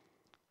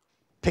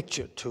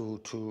picture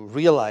to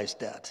realize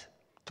that,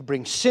 to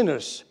bring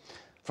sinners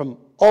from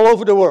all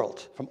over the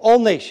world, from all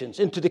nations,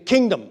 into the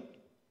kingdom,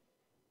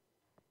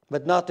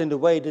 but not in the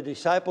way the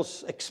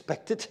disciples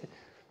expected.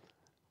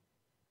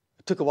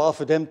 It took a while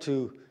for them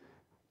to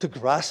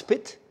grasp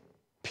it.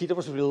 Peter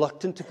was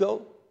reluctant to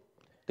go.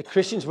 The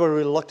Christians were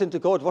reluctant to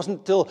go. It wasn't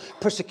until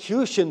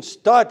persecution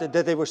started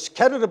that they were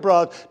scattered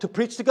abroad to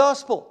preach the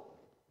gospel,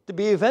 to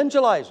be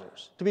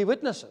evangelizers, to be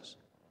witnesses.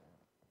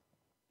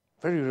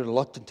 Very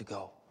reluctant to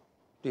go.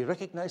 Do you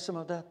recognize some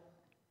of that?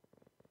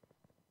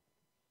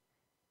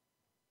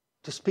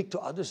 To speak to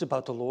others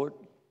about the Lord.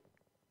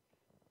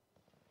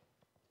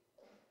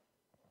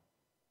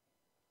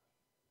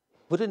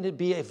 Wouldn't it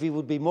be if we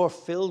would be more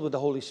filled with the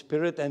Holy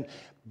Spirit and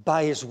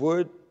by His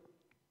Word,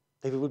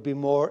 that we would be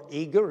more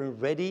eager and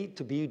ready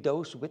to be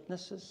those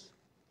witnesses?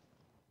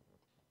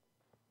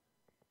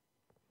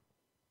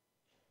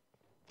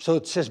 So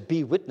it says,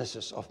 be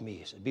witnesses of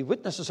me. Be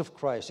witnesses of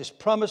Christ, His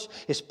promise,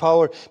 His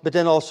power, but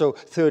then also,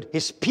 third,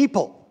 His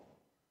people.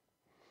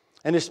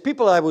 And His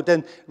people I would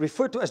then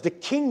refer to as the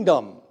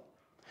kingdom.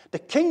 The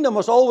kingdom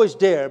was always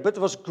there, but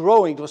it was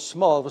growing, it was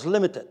small, it was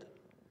limited.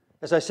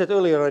 As I said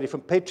earlier already,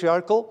 from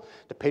patriarchal,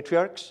 the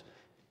patriarchs,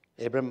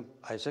 Abraham,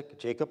 Isaac,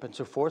 Jacob, and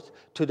so forth,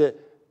 to the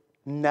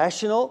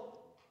national,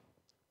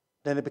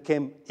 then it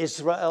became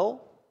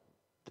Israel,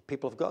 the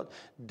people of God,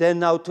 then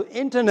now to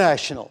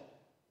international.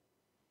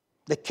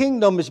 The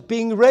kingdom is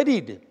being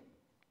readied.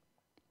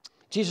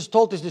 Jesus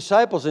told His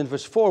disciples in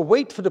verse 4,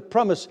 wait for the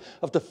promise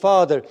of the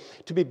Father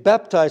to be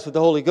baptized with the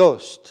Holy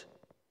Ghost.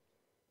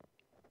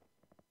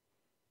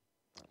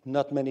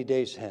 Not many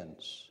days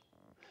hence.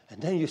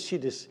 And then you see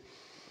this.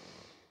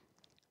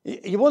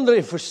 You wonder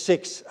in verse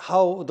 6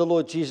 how the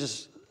Lord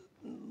Jesus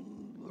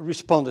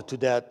responded to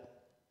that.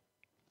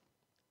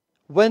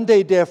 When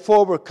they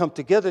therefore were come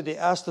together, they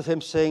asked of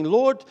Him, saying,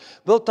 Lord,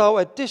 wilt Thou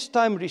at this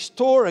time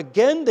restore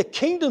again the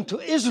kingdom to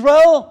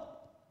Israel?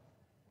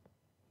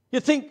 You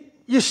think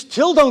you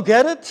still don't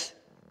get it?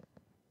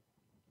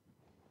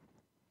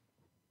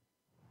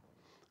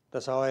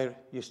 That's how I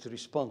used to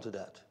respond to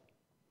that,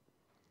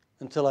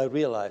 until I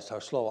realized how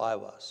slow I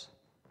was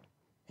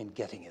in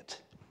getting it.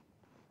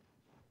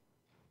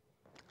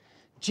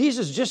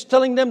 Jesus just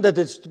telling them that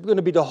it's going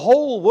to be the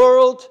whole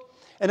world,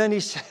 and then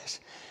He says,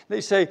 they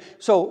say,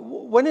 so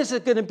when is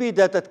it going to be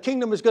that that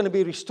kingdom is going to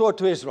be restored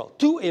to Israel?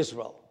 To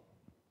Israel.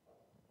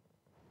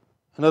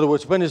 In other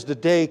words, when is the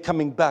day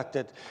coming back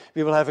that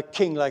we will have a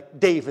king like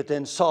David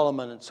and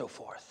Solomon and so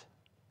forth?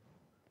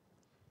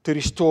 To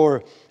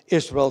restore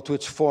Israel to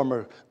its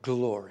former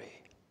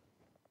glory.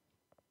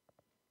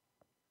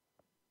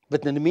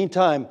 But in the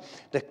meantime,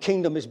 the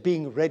kingdom is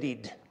being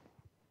readied,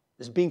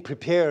 is being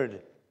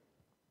prepared.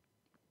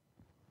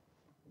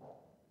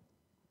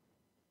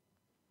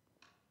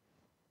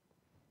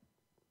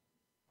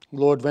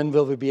 Lord, when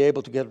will we be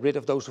able to get rid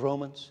of those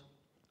Romans?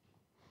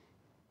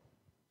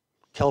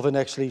 Calvin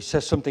actually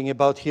says something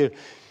about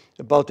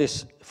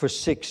this, verse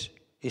 6.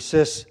 He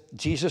says,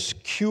 Jesus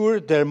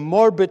cured their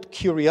morbid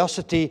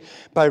curiosity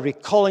by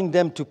recalling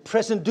them to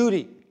present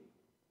duty.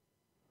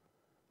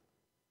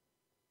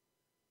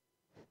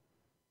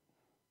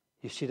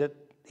 You see that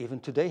even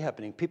today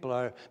happening. People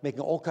are making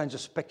all kinds of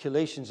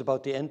speculations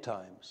about the end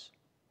times.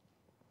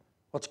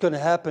 What's going to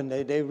happen?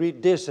 They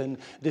read this and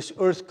this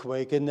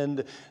earthquake and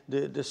then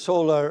the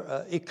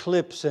solar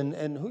eclipse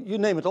and you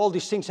name it, all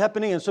these things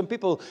happening, and some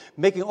people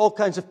making all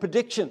kinds of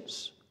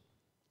predictions.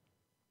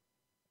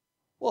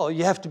 Well,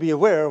 you have to be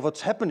aware of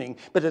what's happening,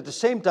 but at the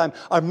same time,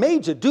 our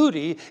major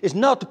duty is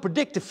not to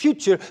predict the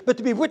future, but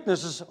to be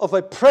witnesses of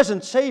a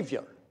present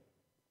Savior.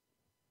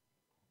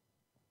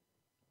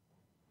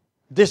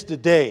 This the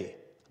day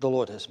the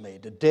Lord has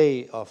made, the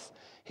day of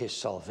His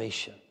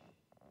salvation.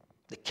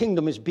 The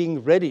kingdom is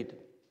being readied.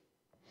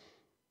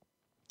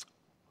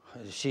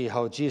 You see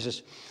how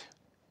Jesus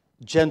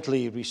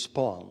gently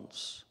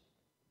responds.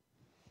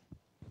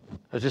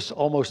 It is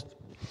almost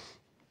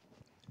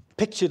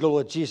picture the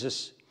Lord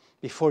Jesus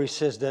before he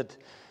says that,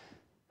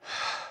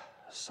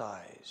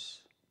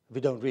 sighs.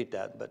 We don't read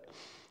that, but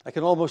I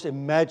can almost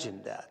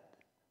imagine that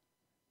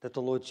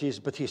the Lord Jesus,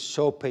 but he's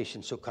so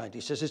patient, so kind.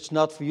 He says, it's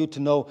not for you to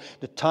know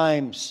the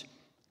times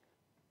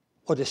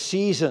or the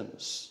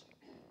seasons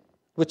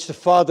which the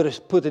Father has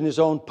put in his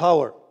own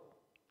power.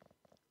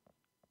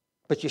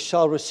 But you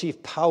shall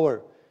receive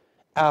power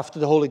after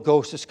the Holy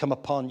Ghost has come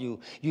upon you.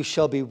 You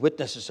shall be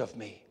witnesses of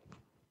me.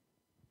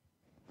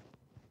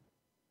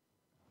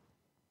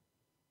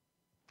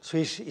 So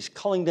he's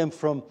calling them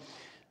from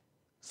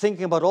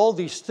thinking about all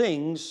these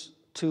things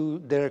to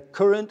their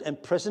current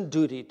and present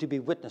duty to be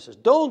witnesses.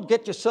 Don't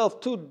get yourself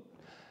too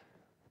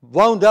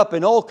wound up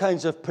in all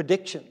kinds of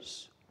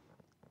predictions.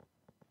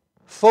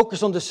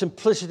 Focus on the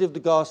simplicity of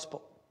the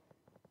gospel.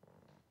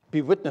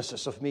 Be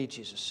witnesses of me,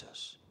 Jesus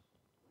says.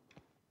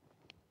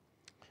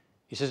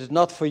 He says it's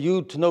not for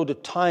you to know the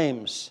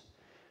times.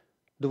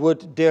 The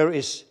word there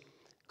is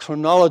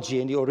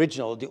chronology in the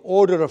original, the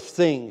order of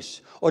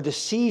things, or the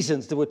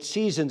seasons. The word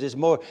seasons is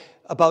more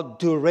about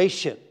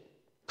duration,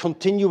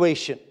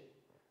 continuation,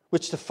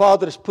 which the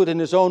Father has put in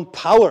his own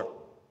power.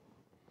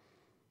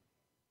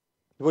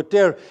 The word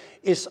there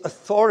is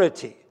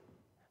authority.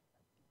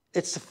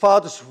 It's the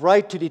Father's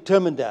right to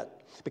determine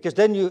that. Because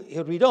then you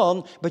read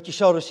on, but you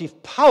shall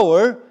receive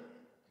power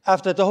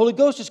after the Holy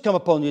Ghost has come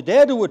upon you.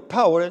 There the word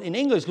power in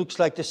English looks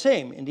like the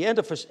same. In the end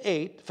of verse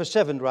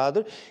 7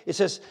 rather, it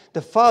says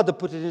the Father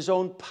put in his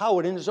own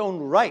power, in his own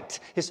right,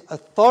 his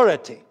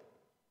authority.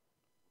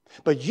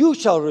 But you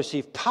shall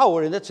receive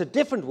power, and that's a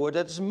different word,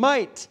 that's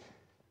might.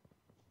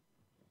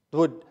 The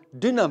word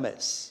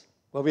dynamis,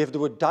 where we have the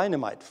word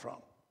dynamite from.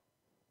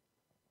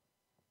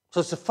 So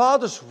it's the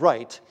Father's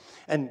right,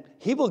 and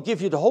he will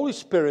give you the Holy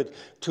Spirit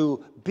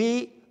to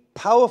be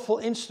powerful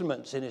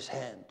instruments in his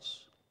hands.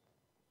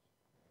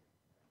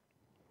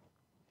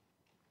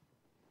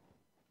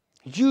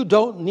 You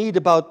don't need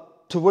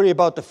to worry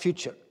about the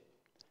future.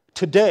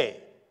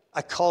 Today,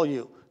 I call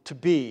you to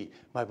be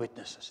my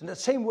witnesses. And that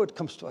same word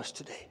comes to us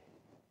today.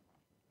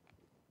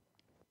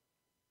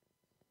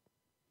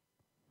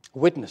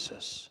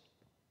 Witnesses.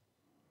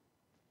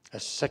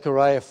 As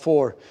Zechariah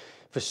 4,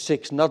 verse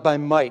 6, not by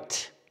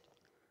might,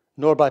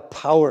 nor by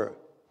power,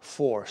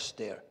 force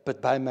there,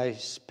 but by my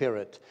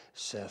Spirit,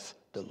 saith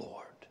the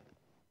Lord.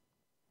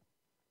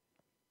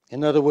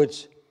 In other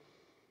words,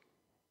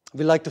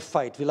 we like to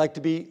fight, we like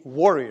to be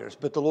warriors,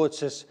 but the Lord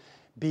says,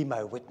 be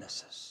my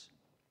witnesses.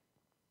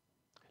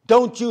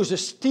 Don't use a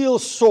steel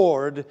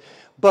sword,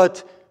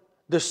 but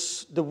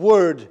the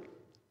word,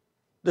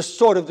 the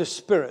sword of the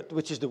Spirit,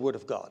 which is the word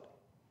of God.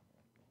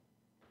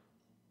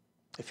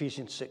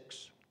 Ephesians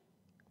 6.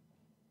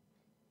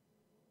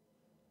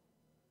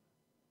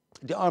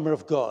 The armor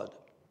of God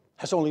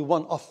has only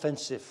one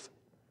offensive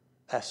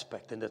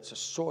aspect, and that's the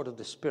sword of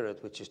the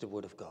Spirit, which is the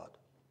word of God.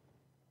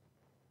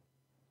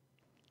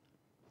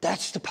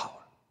 That's the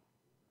power.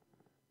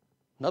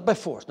 Not by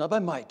force, not by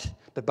might,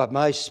 but by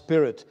my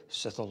Spirit,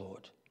 saith the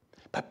Lord.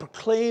 By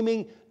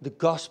proclaiming the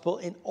gospel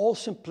in all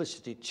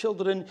simplicity.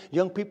 Children,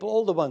 young people,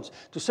 all the ones.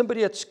 To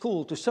somebody at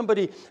school, to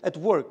somebody at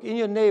work, in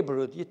your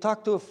neighborhood. You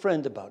talk to a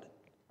friend about it.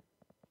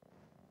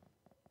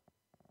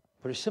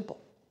 Very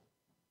simple.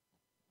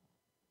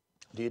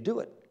 Do you do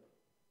it?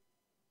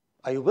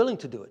 Are you willing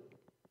to do it?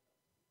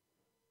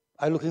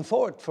 Are you looking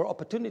forward for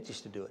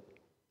opportunities to do it?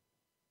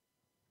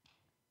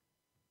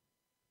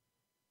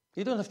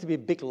 You don't have to be a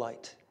big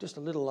light, just a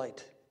little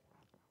light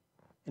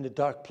in a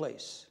dark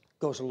place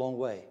goes a long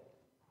way.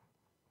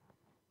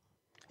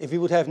 If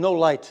you would have no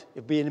light,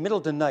 it'd be in the middle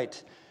of the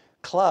night,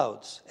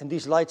 clouds, and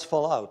these lights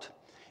fall out.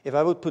 If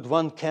I would put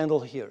one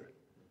candle here,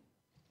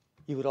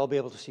 you would all be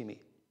able to see me.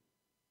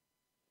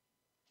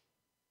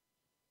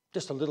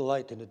 Just a little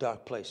light in a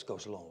dark place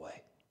goes a long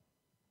way.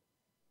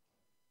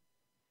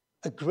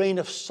 A grain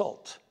of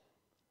salt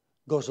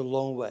goes a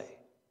long way.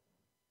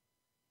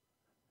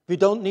 We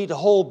don't need a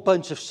whole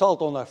bunch of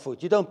salt on our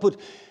food. You don't put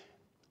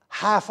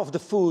half of the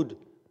food,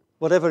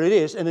 whatever it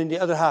is, and then the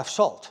other half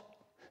salt.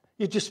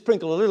 You just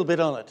sprinkle a little bit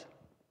on it.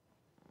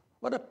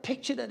 What a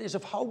picture that is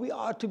of how we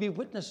are to be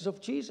witnesses of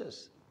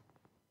Jesus.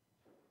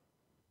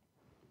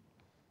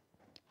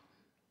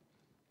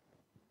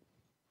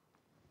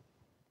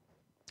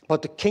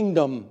 But the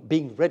kingdom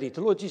being ready,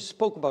 the Lord Jesus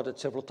spoke about it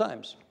several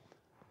times.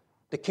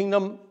 The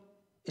kingdom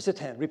is at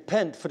hand.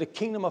 Repent, for the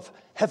kingdom of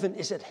heaven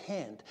is at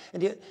hand.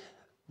 And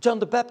John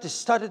the Baptist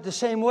started the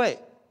same way.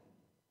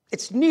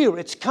 It's near,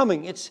 it's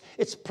coming, it's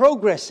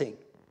progressing.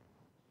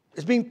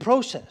 It's being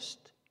processed.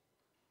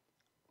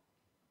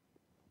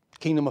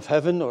 Kingdom of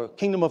heaven or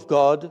kingdom of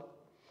God.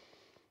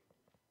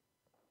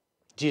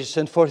 Jesus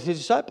sent forth his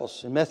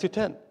disciples in Matthew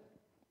 10.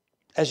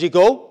 As you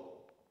go,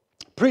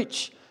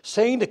 preach,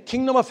 saying the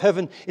kingdom of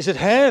heaven is at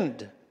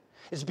hand.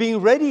 It's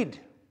being readied.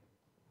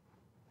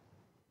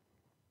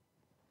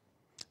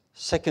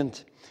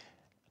 Second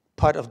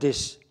part of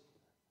this,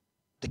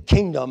 the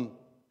kingdom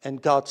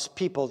and God's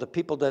people, the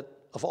people that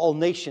of all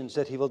nations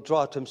that he will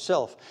draw to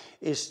himself,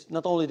 is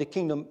not only the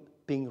kingdom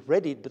being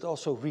readied, but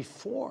also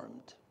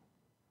reformed.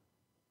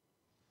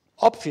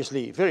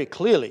 obviously, very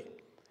clearly,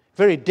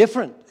 very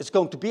different it's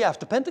going to be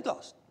after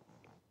Pentecost.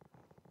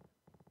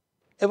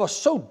 It was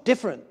so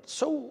different,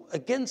 so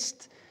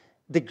against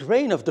the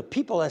grain of the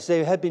people as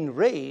they had been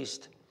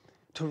raised,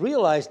 to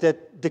realize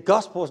that the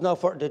gospel was now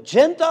for the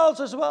Gentiles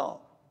as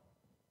well,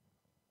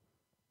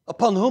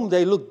 upon whom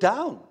they looked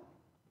down.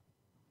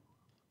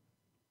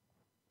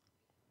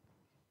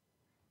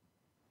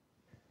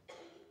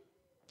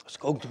 It's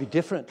going to be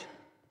different.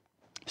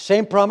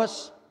 Same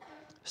promise,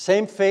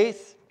 same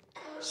faith,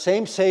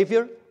 same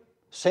Savior,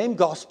 same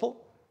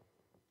gospel,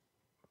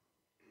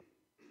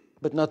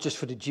 but not just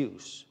for the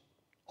Jews,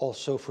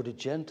 also for the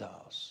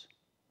Gentiles.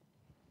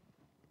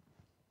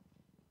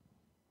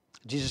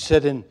 Jesus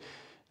said in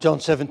John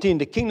 17,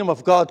 the kingdom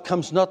of God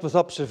comes not with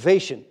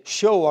observation,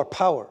 show, or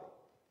power.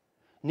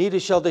 Neither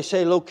shall they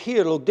say, look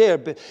here, look there.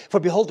 For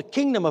behold, the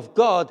kingdom of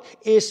God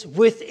is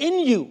within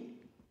you.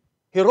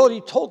 He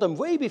already told them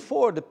way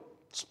before the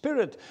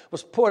Spirit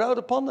was poured out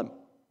upon them.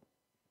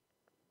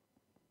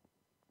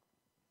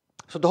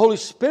 So the Holy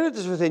Spirit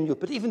is within you,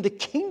 but even the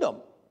kingdom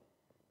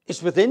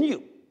is within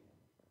you.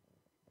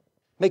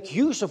 Make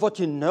use of what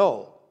you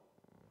know.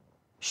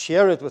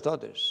 Share it with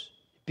others.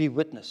 Be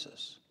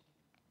witnesses.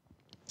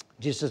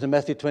 Jesus says in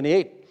Matthew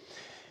 28,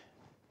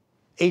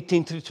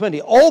 18 through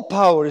 20, all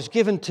power is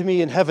given to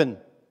me in heaven.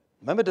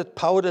 Remember that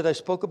power that I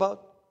spoke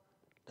about?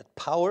 That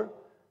power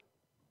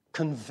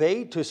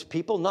conveyed to his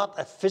people, not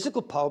a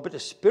physical power, but a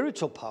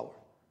spiritual power.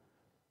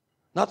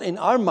 Not in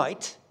our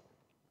might,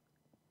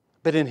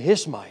 but in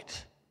his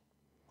might.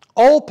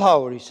 All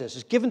power, he says,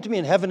 is given to me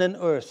in heaven and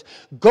earth.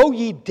 Go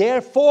ye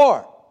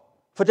therefore,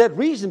 for that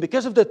reason,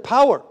 because of that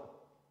power.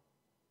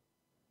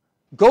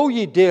 Go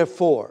ye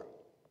therefore,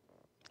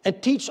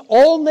 and teach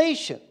all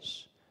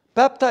nations,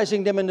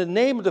 baptizing them in the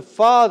name of the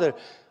Father,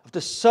 of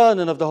the Son,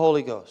 and of the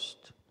Holy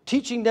Ghost,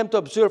 teaching them to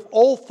observe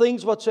all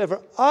things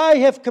whatsoever I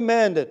have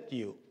commanded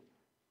you.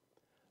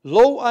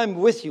 Lo, I'm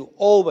with you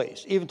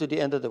always, even to the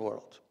end of the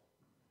world.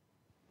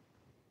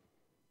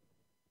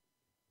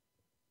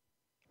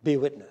 Be a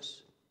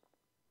witness.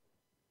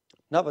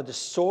 Not with the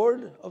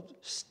sword of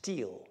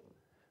steel,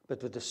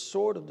 but with the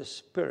sword of the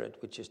Spirit,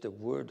 which is the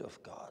Word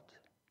of God.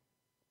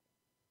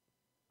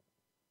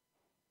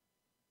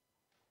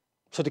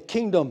 So the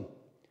kingdom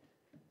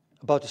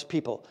about his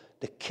people,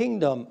 the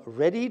kingdom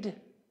readied,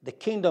 the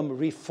kingdom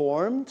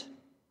reformed,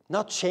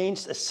 not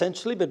changed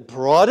essentially, but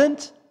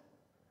broadened.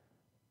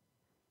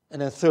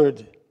 And then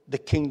third, the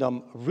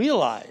kingdom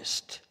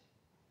realized.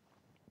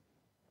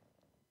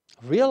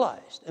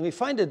 Realized. And we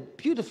find it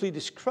beautifully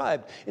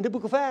described in the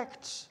book of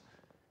Acts.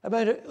 I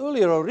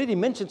earlier already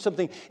mentioned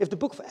something. If the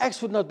book of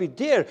Acts would not be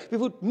there, we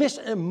would miss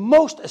a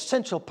most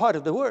essential part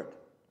of the word.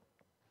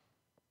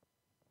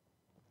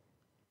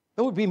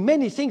 There would be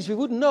many things we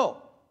wouldn't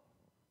know.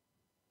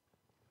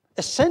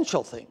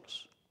 Essential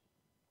things.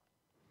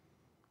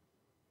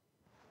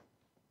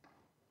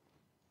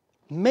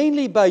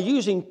 Mainly by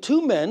using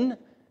two men,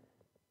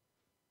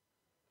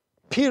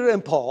 Peter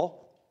and Paul.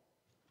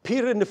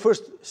 Peter in the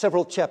first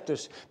several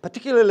chapters,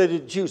 particularly the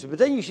Jews. But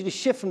then you see the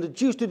shift from the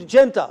Jews to the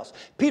Gentiles.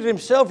 Peter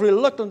himself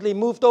reluctantly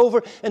moved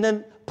over, and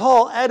then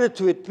Paul added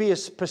to it, be a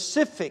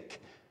specific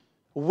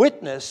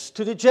witness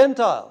to the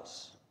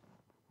Gentiles.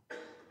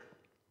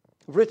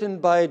 Written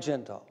by a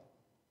Gentile.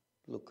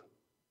 Look.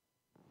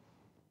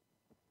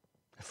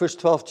 The first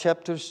 12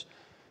 chapters,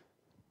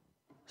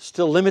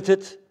 still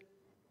limited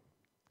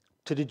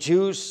to the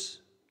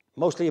Jews,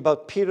 mostly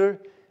about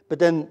Peter, but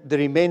then the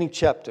remaining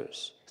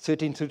chapters,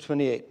 13 through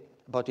 28,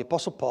 about the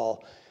Apostle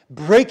Paul,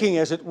 breaking,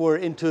 as it were,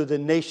 into the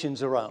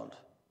nations around.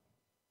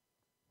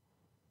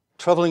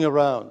 Traveling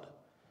around.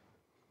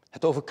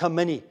 Had to overcome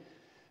many,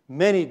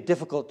 many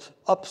difficult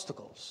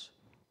obstacles.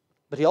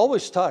 But he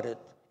always started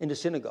in the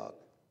synagogue.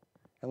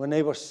 And when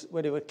they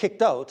were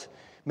kicked out,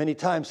 many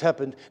times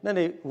happened, then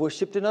they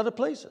worshipped in other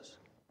places.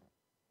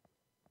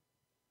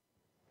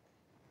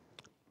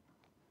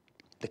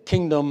 The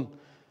kingdom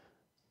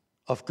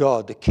of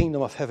God, the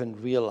kingdom of heaven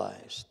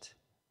realized.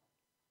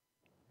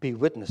 Be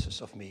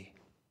witnesses of me.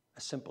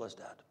 As simple as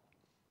that.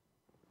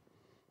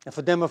 And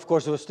for them, of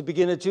course, it was to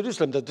begin at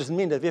Jerusalem. That doesn't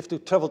mean that we have to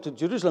travel to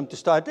Jerusalem to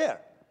start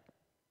there.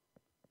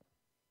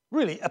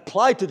 Really,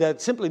 applied to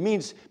that simply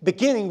means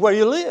beginning where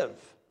you live.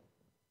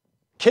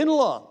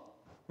 Kinloch,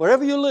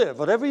 wherever you live,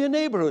 whatever your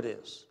neighborhood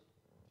is.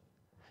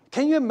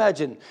 Can you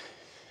imagine?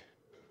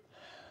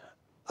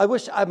 I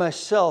wish I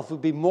myself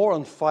would be more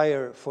on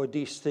fire for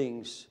these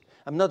things.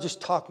 I'm not just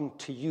talking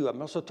to you,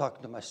 I'm also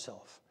talking to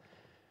myself.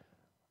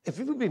 If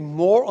we would be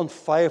more on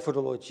fire for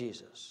the Lord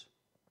Jesus,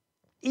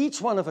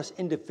 each one of us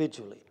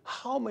individually,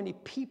 how many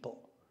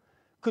people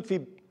could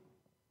we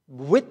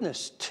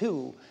witness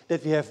to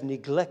that we have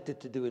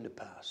neglected to do in the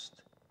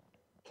past?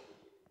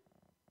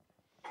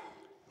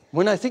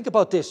 When I think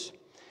about this,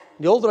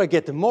 the older I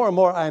get, the more and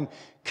more I'm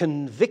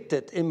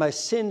convicted in my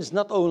sins,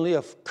 not only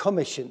of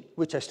commission,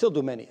 which I still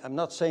do many. I'm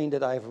not saying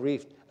that I've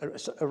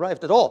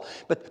arrived at all,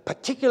 but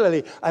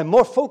particularly I'm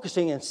more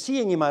focusing and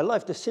seeing in my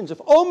life the sins of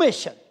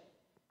omission,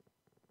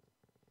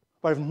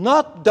 where I've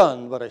not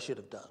done what I should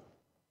have done.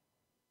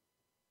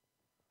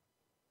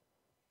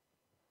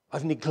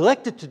 I've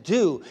neglected to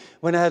do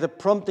when I had a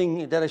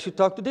prompting that I should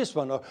talk to this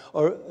one,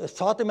 or a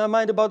thought in my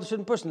mind about a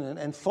certain person,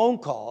 and phone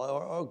call,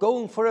 or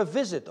going for a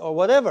visit, or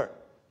whatever.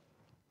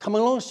 Come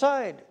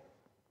alongside.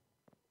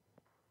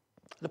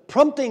 The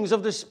promptings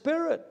of the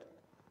Spirit.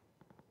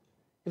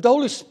 If the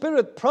Holy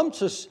Spirit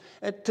prompts us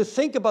to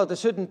think about a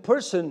certain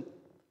person,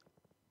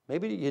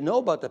 maybe you know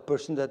about that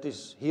person that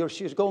he or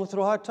she is going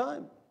through a hard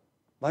time.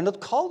 Why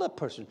not call that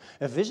person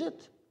and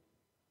visit?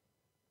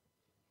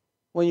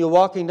 When you're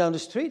walking down the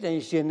street and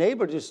you see a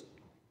neighbor just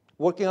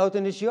working out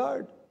in his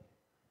yard.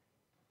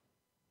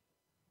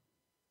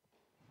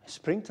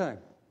 Springtime.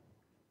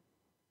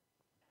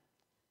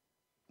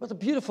 What a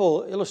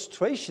beautiful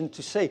illustration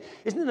to say.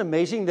 Isn't it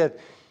amazing that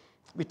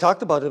we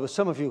talked about it with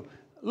some of you?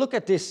 Look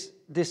at this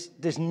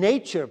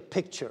nature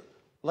picture.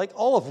 Like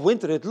all of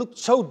winter, it looked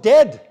so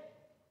dead.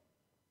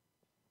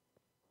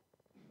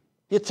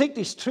 You'd think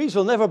these trees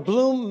will never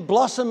bloom,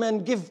 blossom,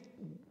 and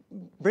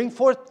bring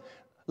forth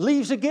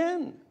leaves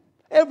again.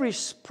 Every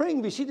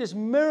spring we see this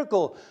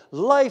miracle,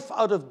 life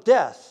out of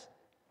death.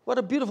 What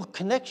a beautiful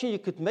connection you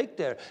could make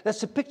there.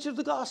 That's a picture of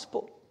the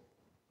gospel.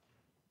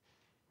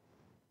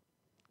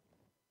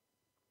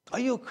 Are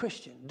you a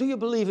Christian? Do you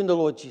believe in the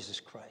Lord Jesus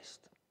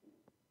Christ?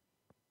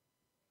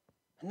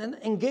 And then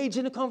engage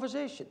in a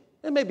conversation.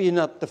 And maybe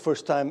not the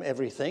first time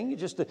everything,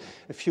 just a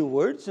few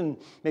words, and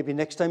maybe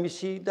next time you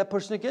see that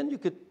person again, you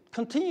could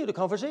continue the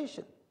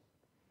conversation.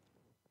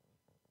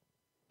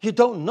 You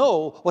don't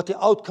know what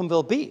the outcome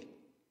will be.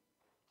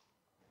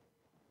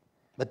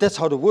 But that's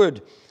how the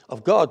word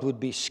of God would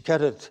be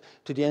scattered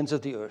to the ends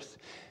of the earth.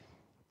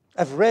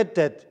 I've read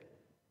that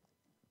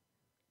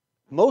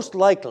most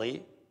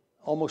likely,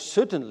 almost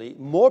certainly,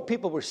 more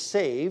people were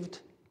saved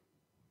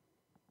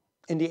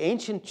in the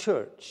ancient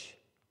church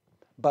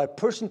by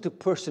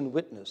person-to-person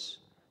witness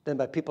than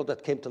by people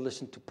that came to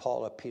listen to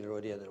Paul or Peter or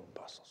the other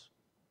apostles.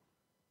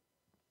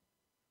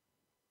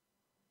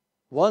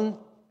 One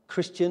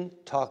Christian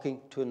talking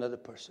to another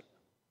person.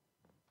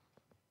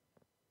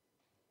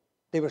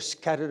 They were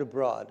scattered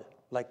abroad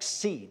like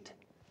seed.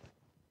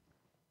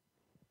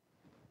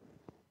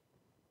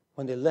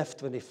 When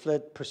they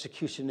fled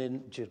persecution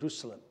in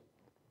Jerusalem.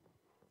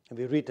 And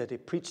we read that they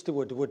preached the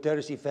word. The word there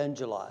is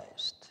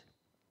evangelized.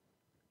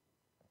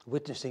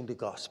 Witnessing the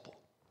gospel.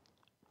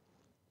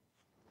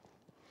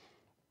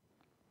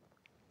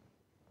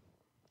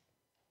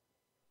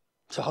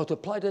 So how to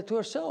apply that to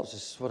ourselves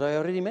is what I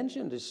already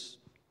mentioned, is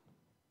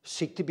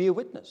seek to be a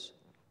witness.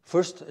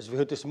 First, as we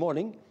heard this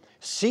morning,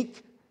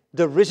 seek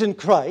the risen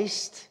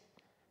Christ,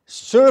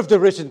 serve the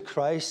risen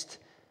Christ,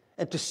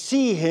 and to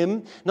see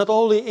him not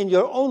only in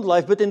your own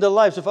life, but in the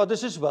lives of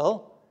others as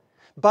well,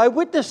 by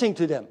witnessing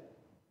to them.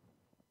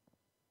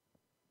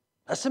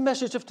 That's the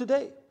message of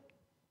today.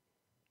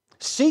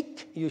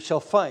 Seek, you shall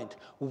find.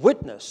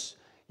 Witness,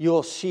 you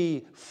will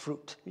see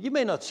fruit. You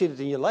may not see it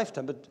in your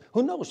lifetime, but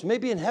who knows?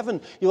 Maybe in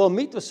heaven you will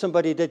meet with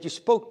somebody that you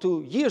spoke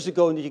to years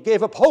ago and you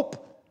gave up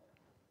hope.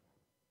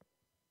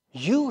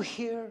 You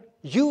hear.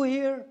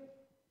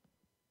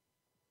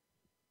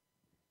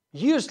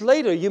 Years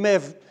later, you may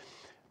have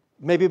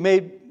maybe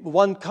made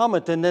one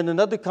comment and then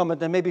another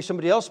comment, and maybe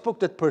somebody else spoke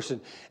to that person.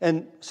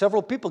 And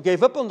several people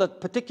gave up on that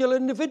particular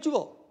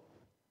individual.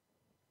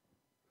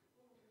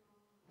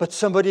 But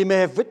somebody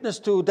may have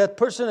witnessed to that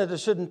person at a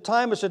certain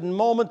time, a certain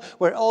moment,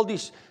 where all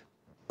these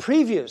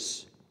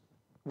previous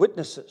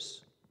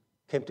witnesses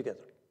came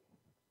together.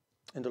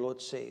 And the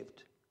Lord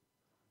saved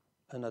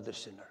another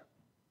sinner.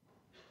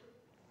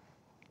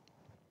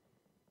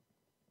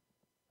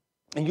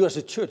 And you as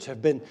a church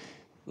have been,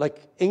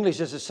 like English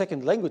as a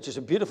second language is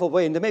a beautiful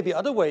way. And there may be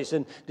other ways.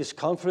 And this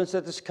conference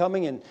that is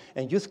coming,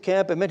 and youth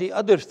camp, and many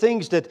other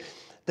things that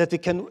we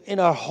can, in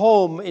our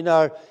home, in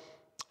our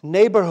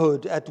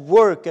neighborhood, at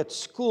work, at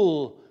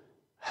school,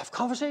 have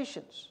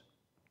conversations.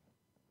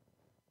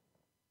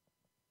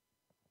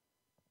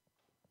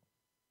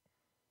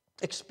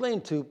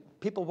 Explain to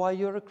people why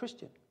you're a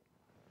Christian.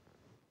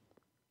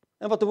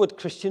 And what the word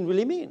Christian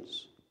really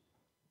means.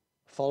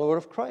 Follower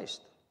of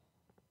Christ.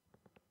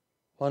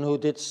 One who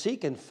did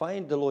seek and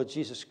find the Lord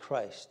Jesus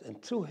Christ,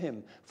 and through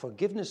him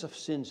forgiveness of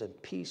sins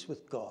and peace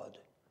with God,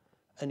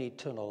 and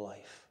eternal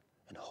life,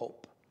 and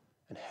hope,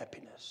 and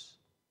happiness,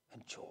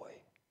 and joy.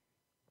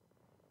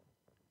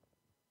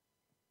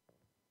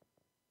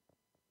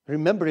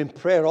 Remember in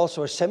prayer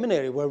also a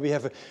seminary where we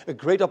have a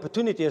great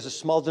opportunity as a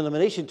small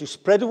denomination to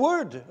spread the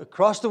word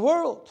across the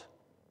world.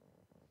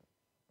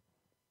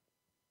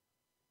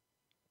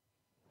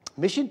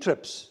 Mission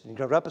trips. In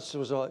Grand Rapids, there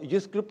was a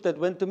youth group that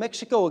went to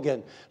Mexico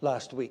again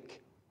last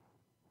week.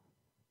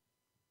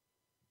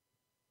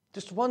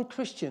 Just one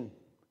Christian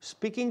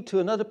speaking to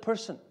another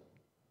person.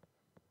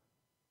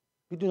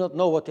 We do not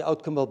know what the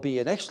outcome will be.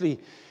 And actually,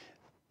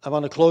 I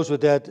want to close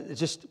with that.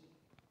 Just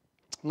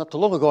not too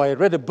long ago, I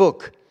read a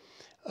book,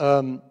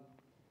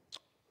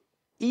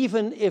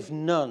 Even If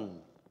None.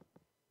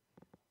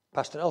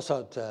 Pastor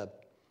Elshout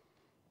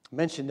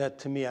mentioned that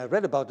to me. I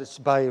read about this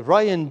by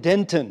Ryan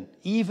Denton,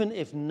 Even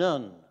If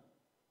None.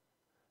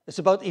 It's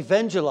about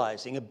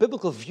evangelizing, a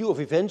biblical view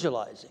of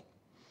evangelizing.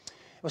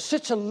 It was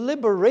such a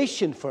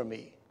liberation for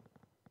me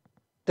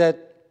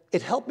that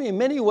it helped me in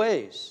many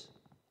ways.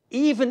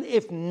 Even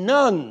if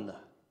none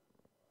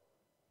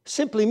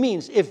simply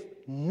means if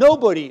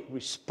nobody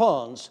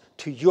responds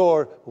to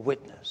your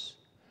witness,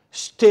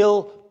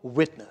 still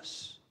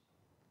witness.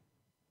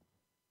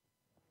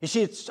 You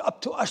see, it's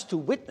up to us to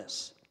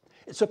witness.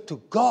 It's up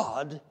to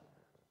God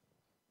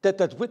that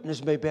that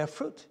witness may bear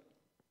fruit.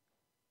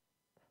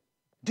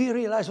 Do you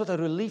realize what a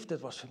relief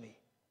that was for me?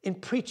 In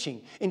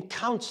preaching, in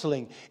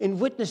counseling, in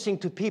witnessing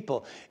to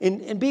people,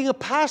 in being a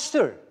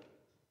pastor.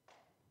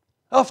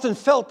 I often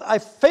felt I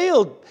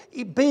failed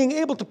being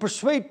able to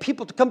persuade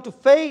people to come to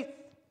faith.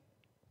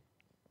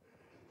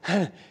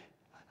 I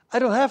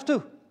don't have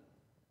to.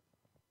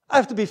 I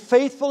have to be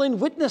faithful in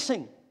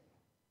witnessing.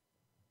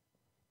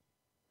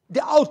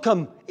 The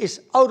outcome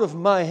is out of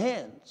my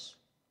hands.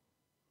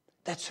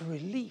 That's a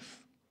relief.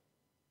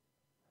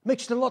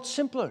 Makes it a lot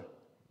simpler.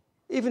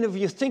 Even if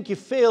you think you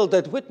failed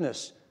that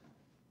witness,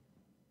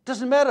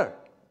 doesn't matter.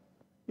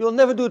 You'll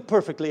never do it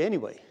perfectly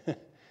anyway.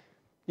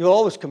 You'll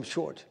always come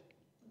short.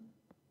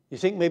 You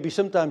think maybe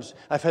sometimes,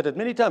 I've had it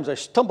many times, I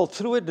stumbled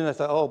through it and I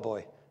thought, oh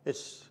boy,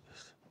 it's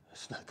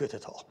not good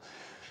at all.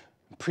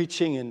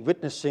 Preaching and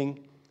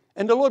witnessing,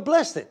 and the Lord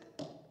blessed it.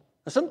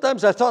 And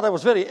sometimes I thought I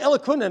was very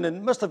eloquent and it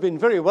must have been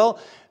very well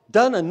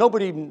done, and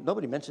nobody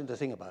mentioned a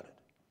thing about it.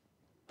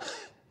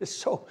 It's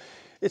so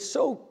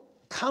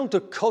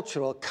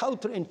countercultural,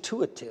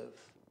 counterintuitive.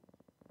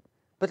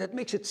 But that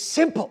makes it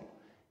simple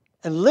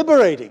and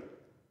liberating,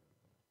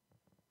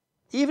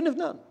 even if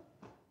none.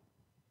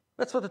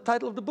 That's what the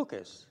title of the book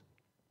is.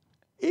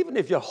 Even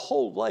if your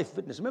whole life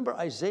witness. Remember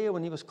Isaiah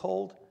when he was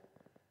called?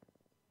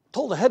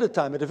 Told ahead of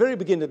time at the very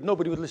beginning that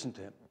nobody would listen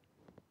to him.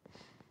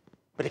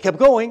 But he kept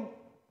going.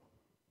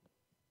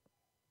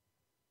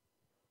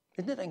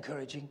 Isn't that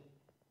encouraging?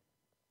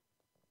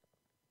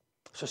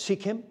 So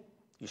seek him,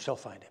 you shall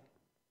find him.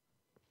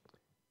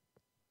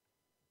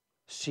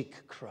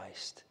 Seek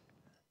Christ,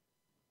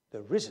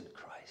 the risen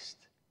Christ.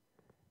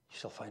 You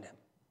shall find him.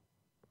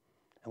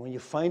 And when you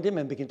find him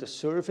and begin to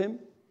serve him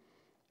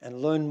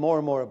and learn more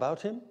and more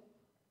about him,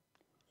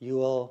 you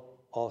will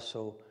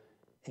also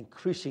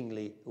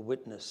increasingly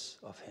witness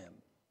of him.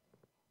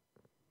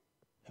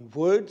 In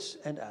words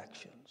and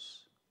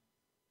actions.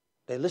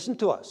 They listen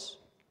to us,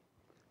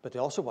 but they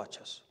also watch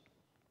us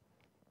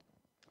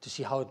to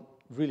see how it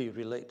really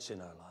relates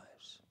in our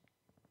lives.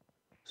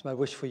 It's my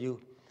wish for you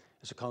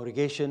as a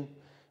congregation.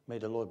 May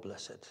the Lord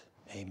bless it.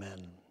 Amen.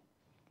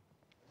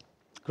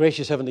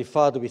 Gracious Heavenly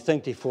Father, we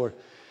thank thee for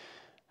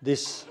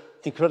this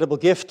incredible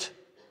gift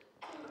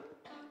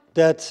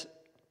that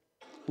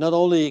not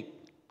only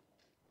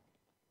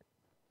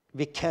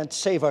we can't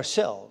save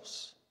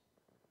ourselves,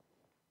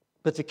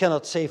 but we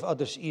cannot save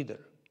others either.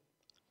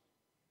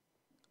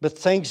 But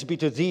thanks be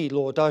to thee,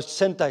 Lord, thou hast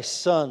sent thy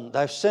Son,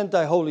 thou hast sent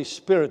thy Holy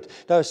Spirit,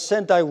 thou hast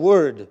sent thy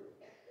word,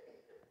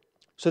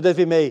 so that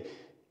we may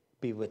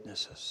be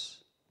witnesses.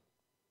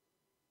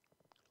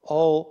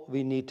 All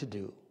we need to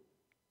do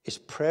is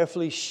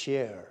prayerfully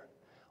share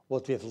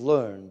what we have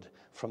learned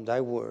from thy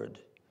word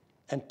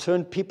and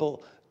turn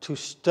people to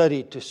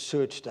study, to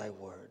search thy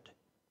word.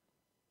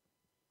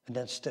 And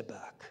then step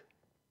back.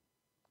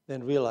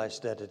 Then realize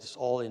that it is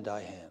all in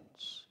thy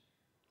hands.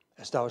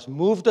 As thou hast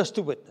moved us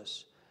to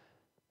witness,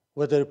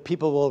 whether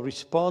people will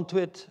respond to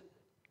it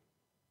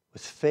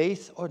with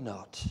faith or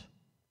not,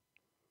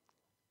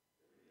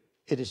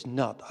 it is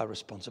not our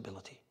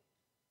responsibility.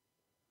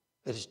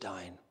 It is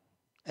thine.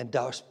 And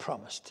thou hast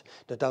promised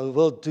that thou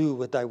wilt do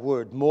with thy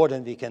word more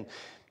than we can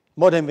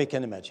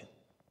imagine.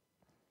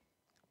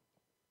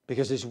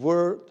 Because this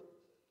word,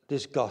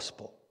 this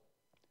gospel,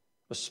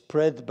 was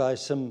spread by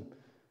some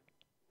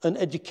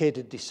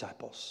uneducated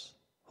disciples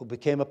who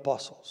became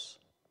apostles.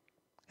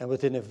 And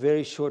within a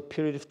very short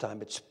period of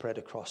time, it spread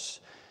across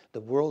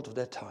the world of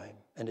that time.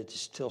 And it is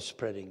still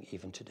spreading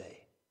even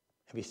today.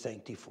 And we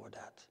thank thee for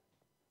that.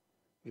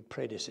 We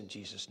pray this in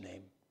Jesus'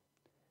 name.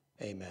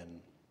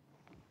 Amen.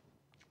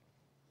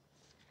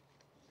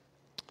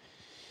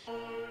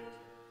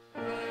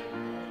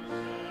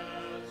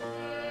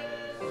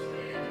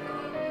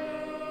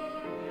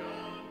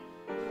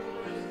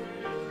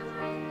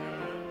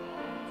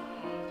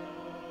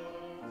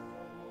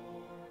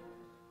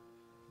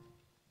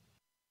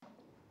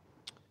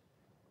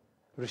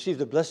 Receive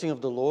the blessing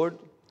of the Lord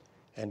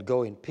and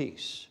go in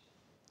peace.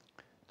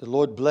 The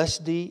Lord bless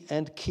thee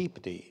and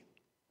keep thee.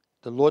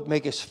 The Lord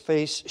make his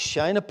face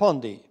shine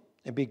upon thee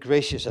and be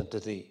gracious unto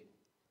thee.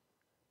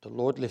 The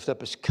Lord lift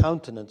up his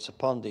countenance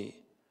upon thee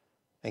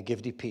and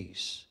give thee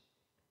peace.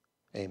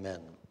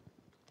 Amen.